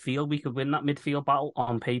think the midfield, we could win that midfield battle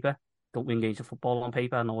on paper. Don't win games of football on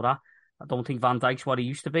paper, I know that. I don't think Van Dijk's what he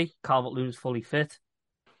used to be. Calvert-Lewin's fully fit.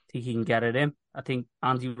 I think he can get it in. I think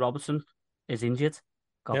Andy Robertson is injured.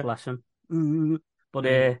 God bless him. But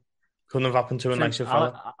couldn't have happened to a nicer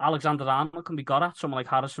fella. Alexander-Arnold can be got at. Someone like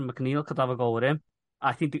Harrison McNeil could have a go with him.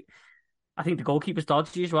 I think the goalkeeper's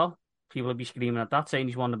dodgy as well. People will be screaming at that, saying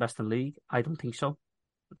he's one of the best in the league. I don't think so.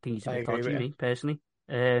 I think he's a bit dodgy, me, personally.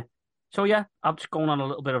 So yeah, I'm just going on a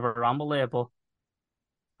little bit of a ramble there, but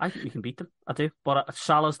I think we can beat them. I do. But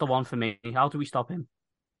Salah's the one for me. How do we stop him?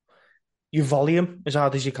 You volley him as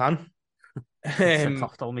hard as you can. Sent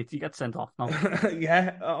off, though, mate. You get sent off now.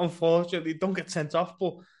 Yeah, unfortunately, don't get sent off.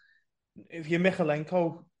 But if you're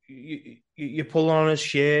Michalenko, you're pulling on his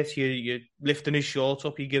shirt, you're lifting his shorts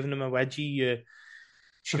up, you're giving him a wedgie, you're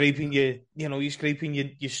scraping you're scraping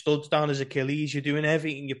your studs down his Achilles. You're doing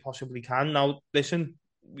everything you possibly can. Now, listen,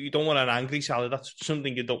 you don't want an angry Salah. That's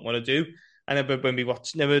something you don't want to do. And when we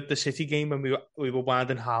watched the City game, when we were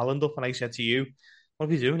winding Haaland up, and I said to you, what are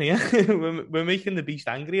we doing here? we're making the beast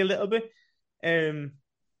angry a little bit.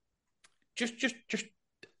 Just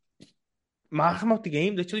mark him out the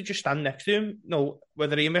game. Literally, just stand next to him. No,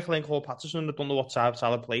 whether Ian Michalenko or Patterson, I don't know what side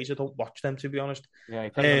Salah plays. I don't watch them, to be honest. Yeah, he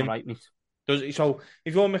plays them right, mate. So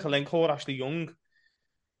if you're Michalenko or Ashley Young,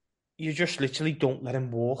 you just literally don't let him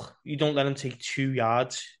walk. You don't let him take 2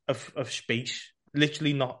 yards of space.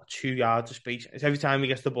 Literally not 2 yards of space. It's every time he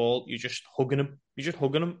gets the ball, you're just hugging him. You're just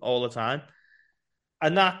hugging him all the time.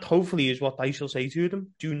 And that, hopefully, is what Dice will say to them.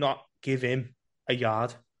 Do not give him a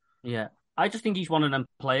yard. Yeah. I just think he's one of them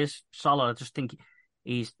players, Salah. I just think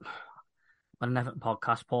he's... an Everton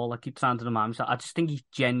podcast, Paul. I keep trying to remind myself. I just think he's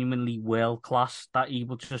genuinely world class. That he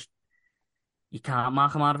will just... You can't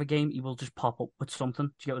mark him out of a game. He will just pop up with something.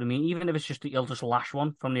 Do you get what I mean? Even if it's just he'll just lash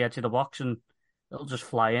one from the edge of the box and it'll just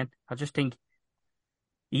fly in. I just think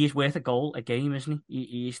he is worth a goal a game, isn't he?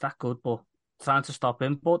 He's that good, but trying to stop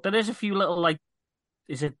him. But there is a few little, like,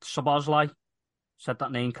 is it Szoboszlai? Said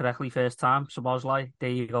that name correctly first time. Szoboszlai. There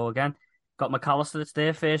you go again. Got McAllister. It's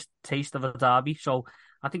their first taste of a derby. So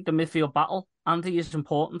I think the midfield battle, Andy, is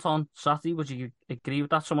important on Saturday. Would you agree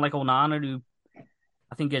with that? Someone like Onana, who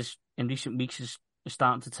I think is in recent weeks is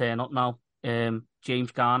starting to turn up now.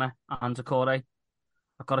 James Garner and Decore.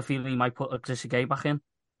 I've got a feeling he might put Gay back in.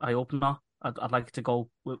 I hope not. I'd like to go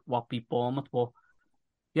with what beat Bournemouth, but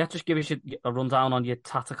yeah, just give us a rundown on your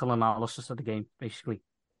tactical analysis of the game, basically.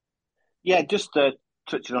 Yeah, just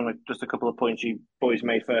touching on just a couple of points you boys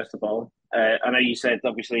made first of all. I know you said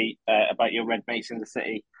obviously about your red mates in the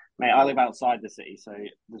city. Mate, I live outside the city, so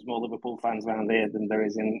there's more Liverpool fans around here than there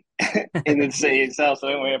is in in the city itself. So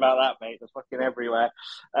don't worry about that, mate. There's fucking everywhere.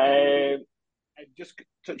 Just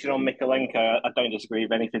touching on Mikalenko, I don't disagree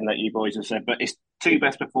with anything that you boys have said, but his two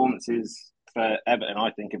best performances for Everton,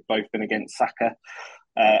 I think, have both been against Saka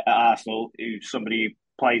at Arsenal, who's somebody who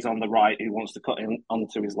plays on the right, who wants to cut in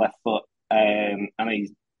onto his left foot. And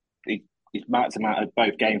he's marked him out of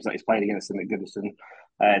both games that he's played against him at Goodison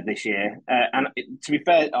this year. To be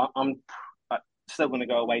fair, I'm still going to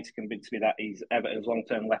go away to convince me that he's Everton's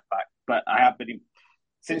long-term left back, but I have been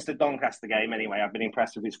since the Doncaster game, anyway, I've been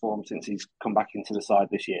impressed with his form since he's come back into the side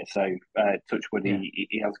this year. So, touch wood,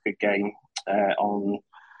 he has a good game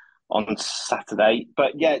on Saturday.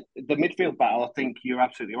 But yeah, the midfield battle, I think you're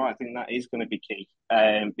absolutely right. I think that is going to be key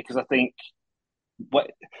because I think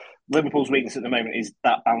what Liverpool's weakness at the moment is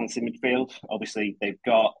that balance in midfield. Obviously, they've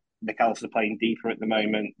got McAllister playing deeper at the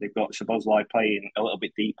moment. They've got Szoboszlai playing a little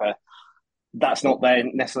bit deeper. That's not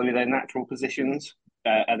necessarily their natural positions.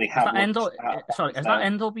 And they have. Has that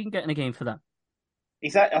Endo been getting a game for them?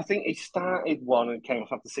 I think he started one and came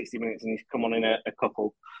off after 60 minutes, and he's come on in a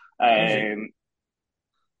couple.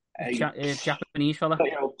 Japanese fella.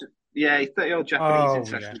 He's 30-year-old Japanese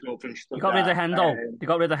international goalkeeper. They got rid of Hendo. They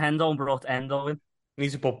got rid of Hendo and brought Endo in. He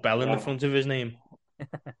needs to put Bell in the front of his name.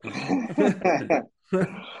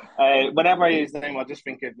 Whenever I use the name, I just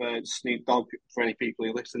think of Snoop Dogg for any people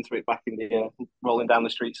who listen to it back in the rolling down the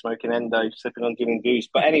street smoking Endo, sipping on gin and goose.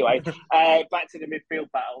 But anyway, back to the midfield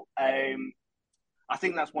battle. I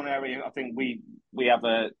think that's one area I think we have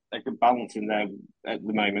a good balance in there at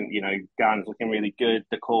the moment. You know, Garner's looking really good.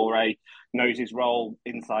 Decore knows his role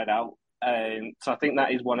inside out. So I think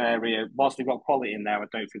that is one area. Whilst we've got quality in there, I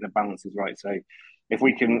don't think the balance is right. So if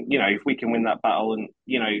we can win that battle, and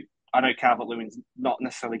I know Calvert-Lewin's not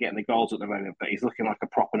necessarily getting the goals at the moment, but he's looking like a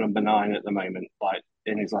proper number 9 at the moment, like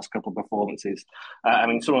in his last couple of performances.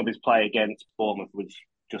 Some of his play against Bournemouth was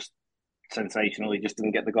just sensational. He just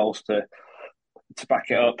didn't get the goals to back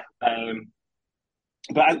it up.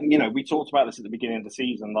 But we talked about this at the beginning of the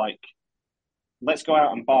season. Like, let's go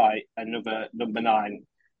out and buy another number 9.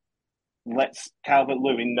 Let's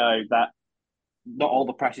Calvert-Lewin know that not all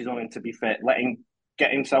the pressure's on him to be fit. Let him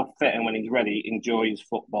get himself fit, and when he's ready, enjoy his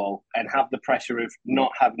football and have the pressure of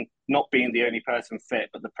not being the only person fit,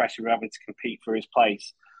 but the pressure of having to compete for his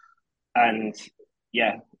place. And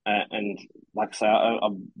and like I say,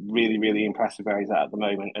 I'm really, really impressed with where he's at the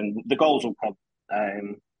moment, and the goals will come.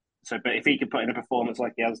 But if he could put in a performance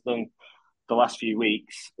like he has done the last few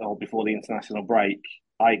weeks or before the international break,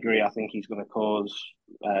 I agree. I think he's going to cause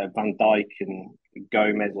Van Dijk and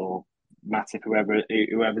Gomez or Matip,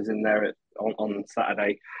 whoever's in there on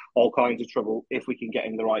Saturday, all kinds of trouble if we can get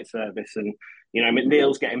him the right service. And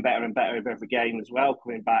McNeil's getting better and better with every game as well,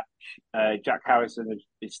 coming back. Jack Harrison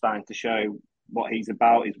is starting to show what he's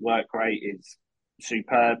about. His work rate is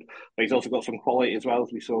superb, but he's also got some quality as well,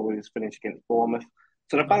 as we saw with his finish against Bournemouth.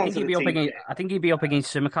 So the balance of the team. I think he'd be up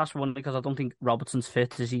against Simicast one, because I don't think Robertson's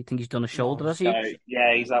fit. Does he think he's done a shoulder? Has he?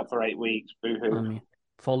 Yeah, he's out for 8 weeks. Boo-hoo.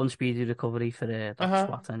 Full and speedy recovery for that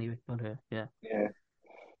spot anyway. But yeah.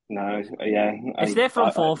 No, yeah. It's their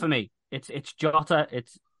front four for me. It's Jota,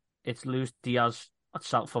 it's Luis Diaz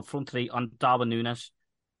for front three, and Darwin Núñez.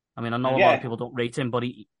 I mean, I know a lot of people don't rate him, but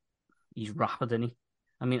he's rapid, isn't he?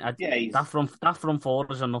 I mean, that front four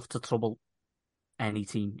is enough to trouble any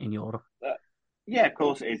team in Europe. Yeah, of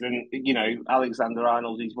course it is. And,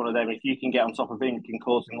 Alexander-Arnold, he's one of them. If you can get on top of him, he can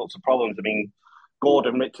cause him lots of problems. I mean,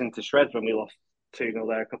 Gordon ripped into shreds when we lost 2-0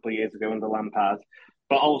 there a couple of years ago under Lampard.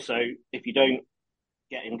 But also, if you don't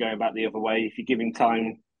get him going back the other way, if you give him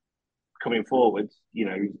time coming forward, he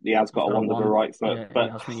has got a wonderful right foot.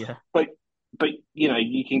 But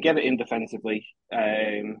you can get it in defensively.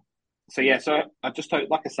 So I just hope,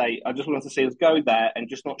 like I say, I just wanted to see us go there and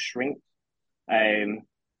just not shrink.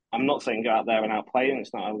 I'm not saying go out there and outplay them.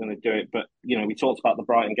 It's not how we're going to do it. But, we talked about the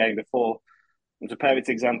Brighton game before. It's a perfect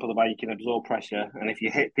example of how you can absorb pressure. And if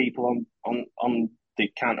you hit people on the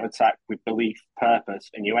counter-attack with belief, purpose,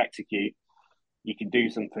 and you execute, you can do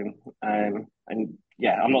something. I'm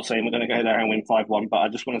not saying we're going to go there and win 5-1, but I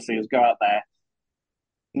just want to see us go out there,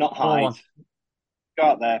 not hide. Go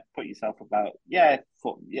out there, put yourself about. I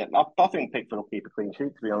think Pickford will keep a clean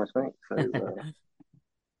sheet, to be honest, mate. So,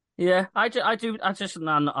 yeah, I just,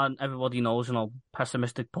 and everybody knows,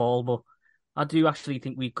 pessimistic Paul, but I do actually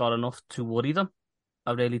think we've got enough to worry them.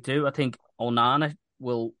 I really do. I think Onana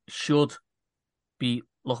should be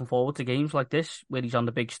looking forward to games like this, where he's on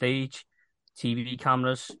the big stage, TV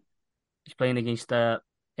cameras. He's playing against the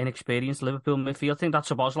inexperienced Liverpool midfield. I think that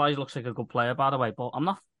Szoboszlai looks like a good player, by the way, but I'm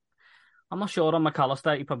not I'm not sure on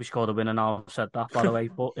McAllister. He probably scored a winner now. I've said that, by the way.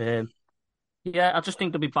 But yeah, I just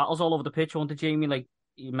think there'll be battles all over the pitch, won't there, Jamie? Like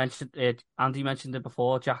you mentioned, Andy mentioned it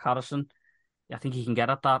before. Jack Harrison. I think he can get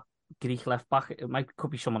at that Greek left back.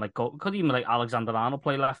 Could be someone like could even like Alexander Arnold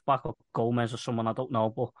play left back or Gomez or someone I don't know.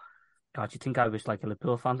 But God, you think I was like a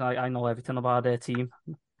Liverpool fan? I know everything about their team.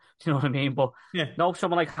 Do you know what I mean? But Yeah. no,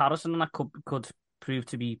 someone like Harrison and that could prove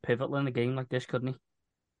to be pivotal in a game like this, couldn't he?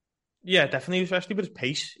 Yeah, definitely, especially with his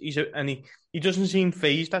pace. He doesn't seem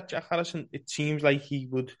phased at Jack Harrison. It seems like he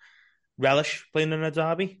would relish playing in a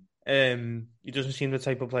derby. He doesn't seem the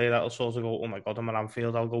type of player that'll sort of go, "Oh my God, I'm at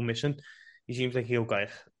Anfield, I'll go missing." He seems like he'll go,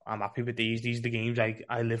 "I'm happy with these. These are the games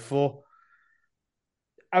I live for."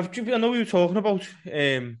 I know we were talking about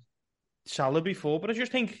Salah before, but I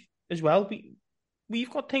just think as well we've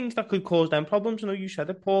got things that could cause them problems. I know you said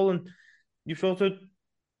it, Paul, and you sort of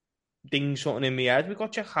ding something in my head. We've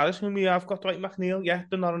got Jack Harrison, we have got Dwight McNeil. Yeah,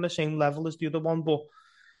 they're not on the same level as the other one, but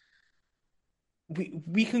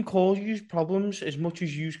we can cause you problems as much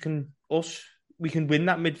as you can us. We can win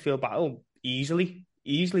that midfield battle easily.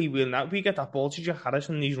 Easily win that. We get that ball to Jack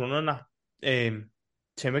Harrison and he's running that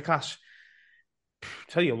Timmercast.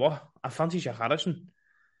 Tell you what, I fancy Jack Harrison.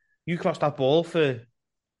 You cross that ball to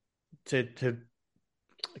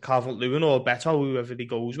Calvert-Lewin or Beto, whoever he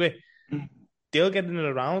goes with, they'll get in and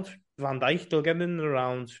around Van Dijk. They'll get in and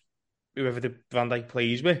around whoever the Van Dijk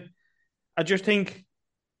plays with. I just think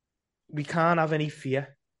we can't have any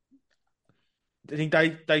fear. I think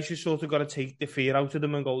they should sort of got to take the fear out of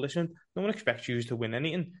them and go, listen, no one expects you to win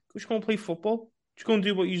anything. Just go and play football. Just go and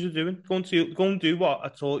do what you're doing. Go and do what I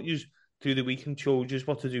taught you through the week and showed you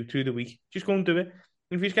what to do through the week. Just go and do it.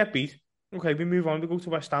 And if you get beat, okay, we move on. We go to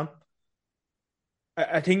West Ham.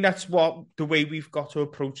 I think that's the way we've got to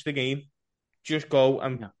approach the game. Just go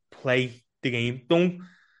and play the game. Don't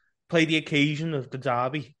play the occasion of the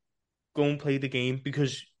derby. Go and play the game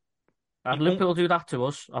because Liverpool do that to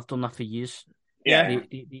us. I've done that for years. Yeah.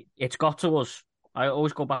 It's got to us. I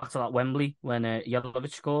always go back to that Wembley when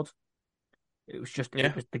Jelavic scored. It was just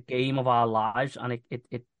it was the game of our lives, and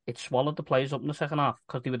it swallowed the players up in the second half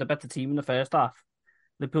because they were the better team in the first half.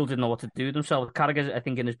 Liverpool didn't know what to do with themselves. Carragher, I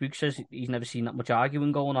think, in his book says he's never seen that much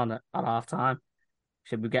arguing going on at half time. He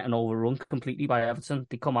said we're getting overrun completely by Everton.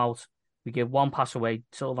 They come out, we give one pass away,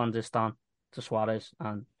 Sylvain to Suarez,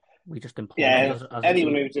 and we just imploded. Yeah, as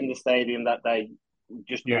anyone who was in the stadium that day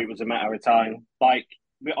just knew it was a matter of time. Like,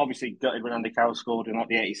 we obviously gutted when Andy Carroll scored in like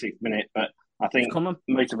the 86th minute, but I think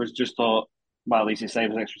most of us just thought, well, at least it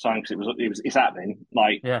saved us extra time because it's happening.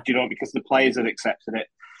 Like, do you know, because the players had accepted it.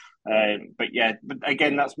 But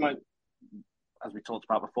again, that's as we talked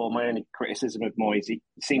about before, my only criticism of Moyes. He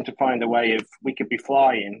seemed to find a way of, we could be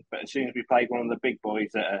flying, but as soon as we played one of the big boys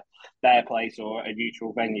at their place or a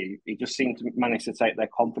neutral venue, he just seemed to manage to take their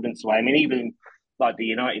confidence away. I mean, even like the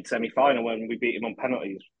United semi-final when we beat him on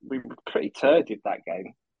penalties, we were pretty turgid that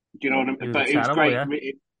game. Do you know what I mean? But it was great. Yeah.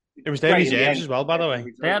 It was their reserves as well, by the way.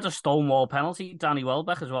 They had a stonewall penalty, Danny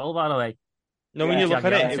Welbeck as well, by the way. No, when you look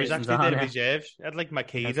at it, it was actually their reserves. It had like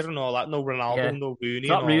Makeda and all that. No Ronaldo, no Rooney.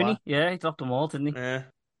 Dropped Rooney. Yeah, he dropped them all, didn't he? Yeah.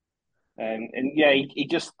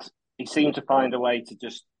 He seemed to find a way to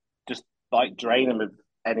just like drain him of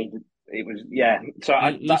any. It was So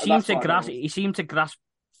he seemed to grasp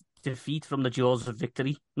defeat from the jaws of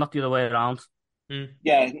victory, not the other way around.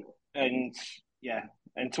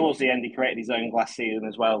 And towards the end, he created his own glass ceiling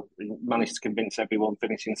as well. He managed to convince everyone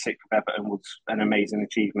finishing sixth with Everton was an amazing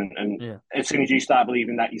achievement. And as soon as you start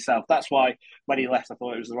believing that yourself, that's why when he left, I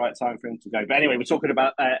thought it was the right time for him to go. But anyway, we're talking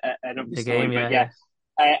about another story.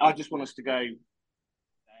 I just want us to go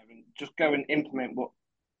and just go and implement what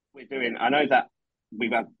we're doing. I know that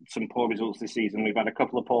we've had some poor results this season. We've had a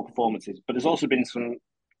couple of poor performances, but there's also been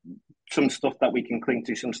some stuff that we can cling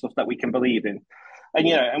to, some stuff that we can believe in. And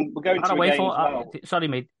and we're going to a game as well. Sorry,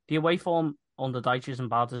 mate. The away form under Dyche isn't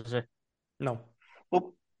bad, is it? No. But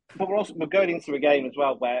we're going into a game as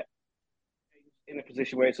well where in a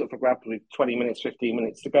position where it's up for grabs with 20 minutes, 15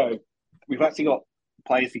 minutes to go. We've actually got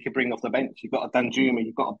players you could bring off the bench. You've got a Danjuma,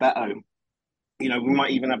 you've got a Beto. We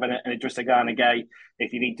might even have an Idrissa Gana Gay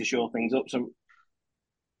if you need to shore things up. So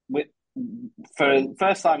for the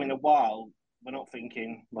first time in a while, we're not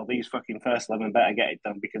thinking, well, these fucking first 11 better get it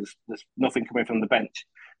done because there's nothing coming from the bench.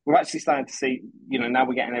 We're actually starting to see, now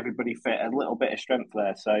we're getting everybody fit, a little bit of strength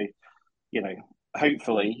there. So,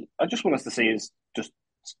 hopefully, I just want us to see us just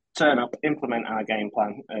turn up, implement our game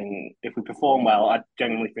plan. And if we perform well, I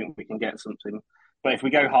genuinely think we can get something. But if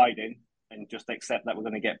we go hiding and just accept that we're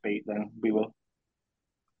going to get beat, then we will.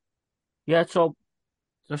 Yeah, so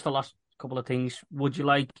just the last couple of things. Would you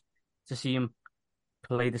like to see him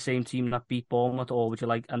play the same team that beat Bournemouth, or would you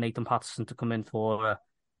like a Nathan Patterson to come in for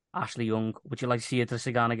Ashley Young? Would you like to see Idris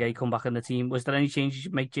Gay come back in the team? Was there any changes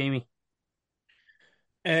you'd make, Jamie?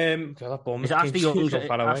 Well, that Is Bournemouth game Ashley Young's so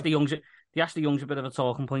far away. The Ashley Young's a bit of a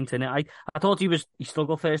talking point in it. I thought he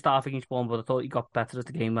struggled first half against Bournemouth, but I thought he got better as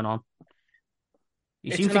the game went on. He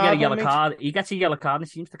It's seems an to get a hard one, yellow mate. card. He gets a yellow card and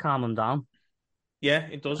it seems to calm him down. Yeah,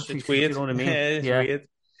 it does. Do It's you weird. know what I mean? It's Yeah. weird.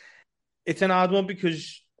 It's an hard one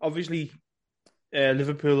because obviously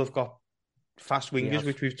Liverpool have got fast wingers, Yes.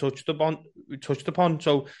 which we've touched upon.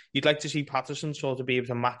 So you'd like to see Patterson sort of be able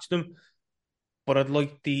to match them. But I'd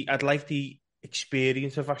like the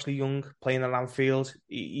experience of Ashley Young playing at Anfield.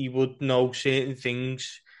 He would know certain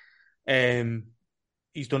things.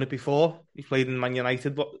 He's done it before. He's played in Man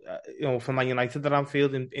United, but for Man United at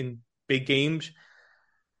Anfield in big games.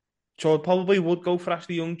 So I probably would go for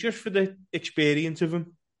Ashley Young just for the experience of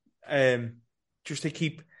him. Just to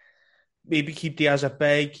keep Diaz at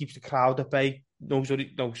bay, keeps the crowd at bay, knows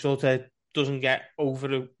what sort of doesn't get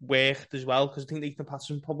overworked as well. Because I think Nathan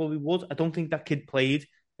Patterson probably would. I don't think that kid played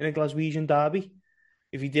in a Glaswegian derby.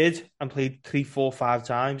 If he did and played 3, 4, 5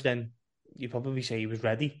 times, then you'd probably say he was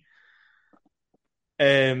ready.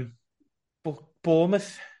 But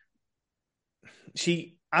Bournemouth,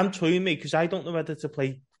 see, I'm toying me because I don't know whether to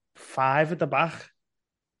play 5 at the back,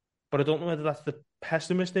 but I don't know whether that's the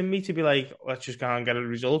pessimist in me to be like, let's just go and get a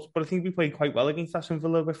result. But I think we played quite well against Aston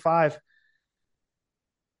Villa with 5,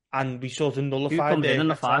 and we sort of Who nullified comes in the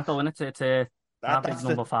their 5 attack. though, innit? That big That's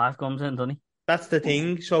number the 5 comes in, doesn't he? that's the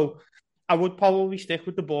thing. So I would probably stick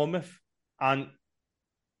with the Bournemouth, and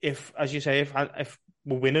if, as you say, if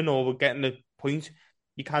we're winning or we're getting the point,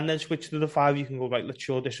 you can then switch to the 5. You can go, right, let's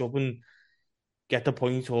show this up and get the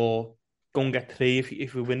point, or go and get 3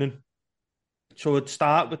 if we're winning. So I'd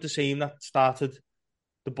start with the same that started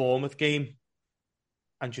the Bournemouth game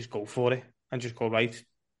and just go for it and just go, right,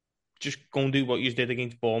 just go and do what you did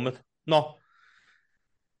against Bournemouth. No,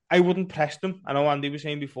 I wouldn't press them. I know Andy was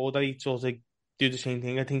saying before that he'd sort of do the same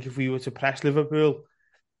thing. I think if we were to press Liverpool,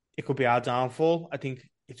 it could be our downfall. I think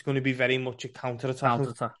it's going to be very much a counter-attacking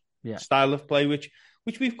Counter-attack. Yeah. style of play, which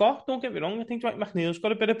we've got. Don't get me wrong. I think Dwight McNeil's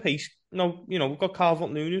got a bit of pace. We've got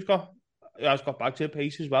Calvert-Lewin who's got back to the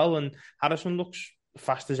pace as well, and Harrison looks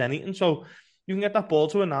fast as anything. So you can get that ball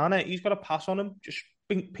to Onana. He's got a pass on him. Just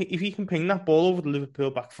if he can ping that ball over the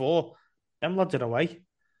Liverpool back 4, them lads are away.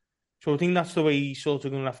 So I think that's the way he's sort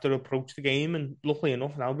of going to have to approach the game. And luckily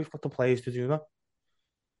enough, now we've got the players to do that.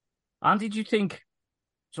 Andy, do you think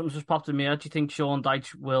something's just popped in my head? Do you think Sean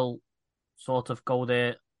Dyche will sort of go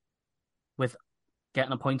there with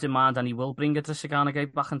getting a point in mind and he will bring it to Gay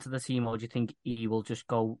back into the team, or do you think he will just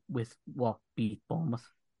go with what beat Bournemouth?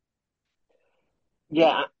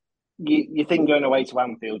 Yeah, you think going away to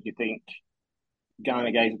Anfield, you think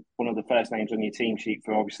Garnagay is one of the first names on your team sheet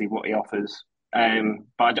for obviously what he offers.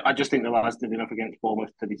 But I just think the lads did enough against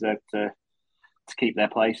Bournemouth to deserve to keep their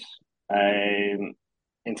place.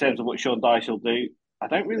 In terms of what Sean Dyche will do, I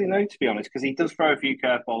don't really know, to be honest, because he does throw a few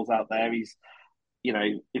curveballs out there. He's,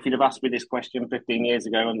 if you'd have asked me this question 15 years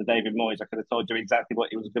ago under David Moyes, I could have told you exactly what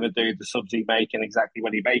he was going to do, the subs he'd make, and exactly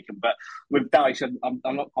when he'd make them. But with Dyche,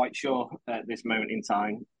 I'm not quite sure at this moment in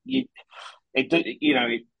time.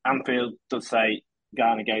 Anfield does say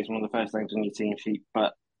Garnagay is one of the first names on your team sheet,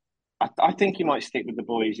 but I think he might stick with the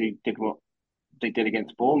boys who did what they did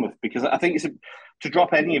against Bournemouth, because I think to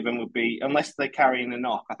drop any of them would be, unless they're carrying a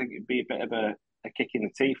knock, I think it'd be a bit of a kick in the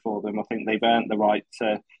teeth for them. I think they've earned the right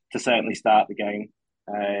to certainly start the game.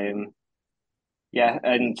 And I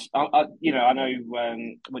know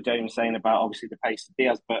what James was saying about obviously the pace of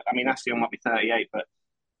Diaz, but I mean, Aston might be 38, but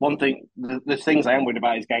one thing, the things I am worried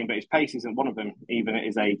about his game, but his pace isn't one of them. Even at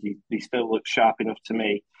his age, he still looks sharp enough to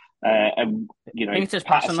me. I think it's his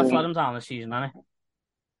passing that's let him down this season, hasn't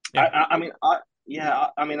it? Yeah.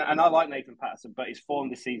 And I like Nathan Patterson, but his form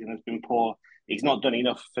this season has been poor. He's not done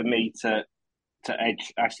enough for me to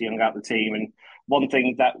edge Ashley Young out the team. And one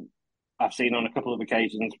thing that I've seen on a couple of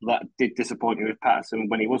occasions that did disappoint me with Patterson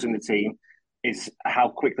when he was in the team is how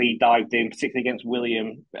quickly he dived in, particularly against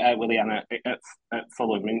Willian at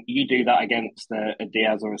Fulham. And you do that against a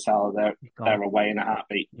Diaz or a Salah, they're away in a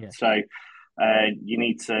heartbeat. Yeah. So you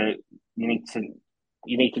need to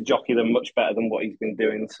jockey them much better than what he's been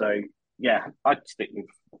doing. So yeah, I'd stick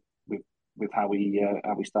with how we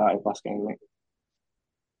started last game. Right?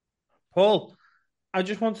 Paul, I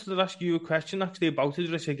just wanted to ask you a question actually about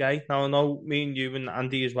Idris Gay. Now I know me and you and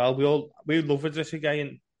Andy as well. We love Idris Gay,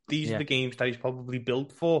 and these are the games that he's probably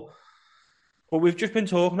built for. But we've just been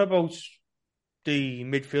talking about the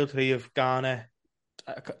midfield three of Garner,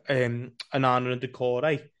 Onana, and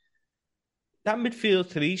Decore. that midfield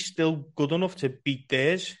three is still good enough to beat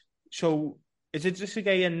theirs. So is it just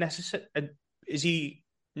is he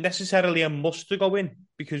necessarily a must to go in?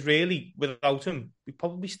 Because really, without him, we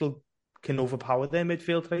probably still can overpower their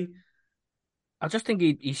midfield three. I just think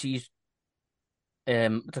he sees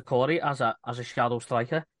Decore as a shadow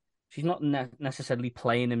striker. She's not necessarily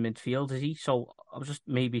playing in midfield, is he? So I was just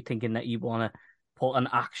maybe thinking that you want to put an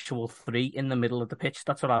actual three in the middle of the pitch.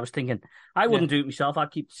 That's what I was thinking. I wouldn't do it myself.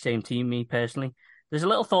 I'd keep the same team, me personally. There's a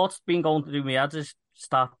little thought been going through my head is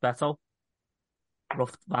start Beto,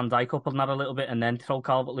 rough Van Dijk up on that a little bit, and then throw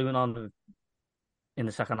Calvert-Lewin on in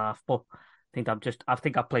the second half. But I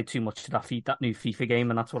think I've played too much to that new FIFA game,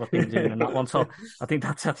 and that's what I've been doing in that one. So I think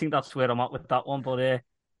that's where I'm at with that one. But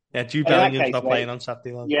Jude Bellingham's not playing on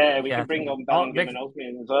Saturday. Lad. Yeah, we can bring on Bellingham and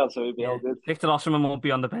Osman as well, so it'll be all good. Victor Osimhen won't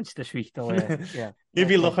be on the bench this week, though. You'll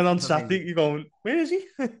be looking on Saturday, you're going, where is he?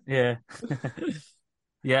 Yeah.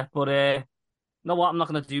 Yeah, but you know what? I'm not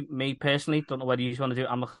going to do, me personally, don't know whether you want to do,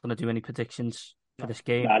 I'm not going to do any predictions for this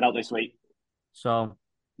game. No, not this week. So,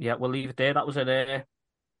 yeah, we'll leave it there. That was a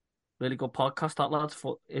really good podcast, that, lads,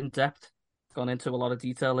 for in depth. Gone into a lot of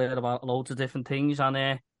detail there about loads of different things. And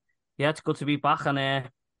yeah, it's good to be back. And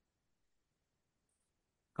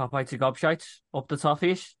can't wait to gobshites. Up the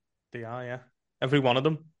toffees. They are, yeah. Every one of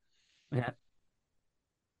them. Yeah.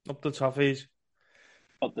 Up the toffees.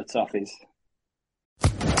 Up the toffees.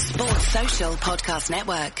 Sports Social Podcast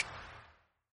Network.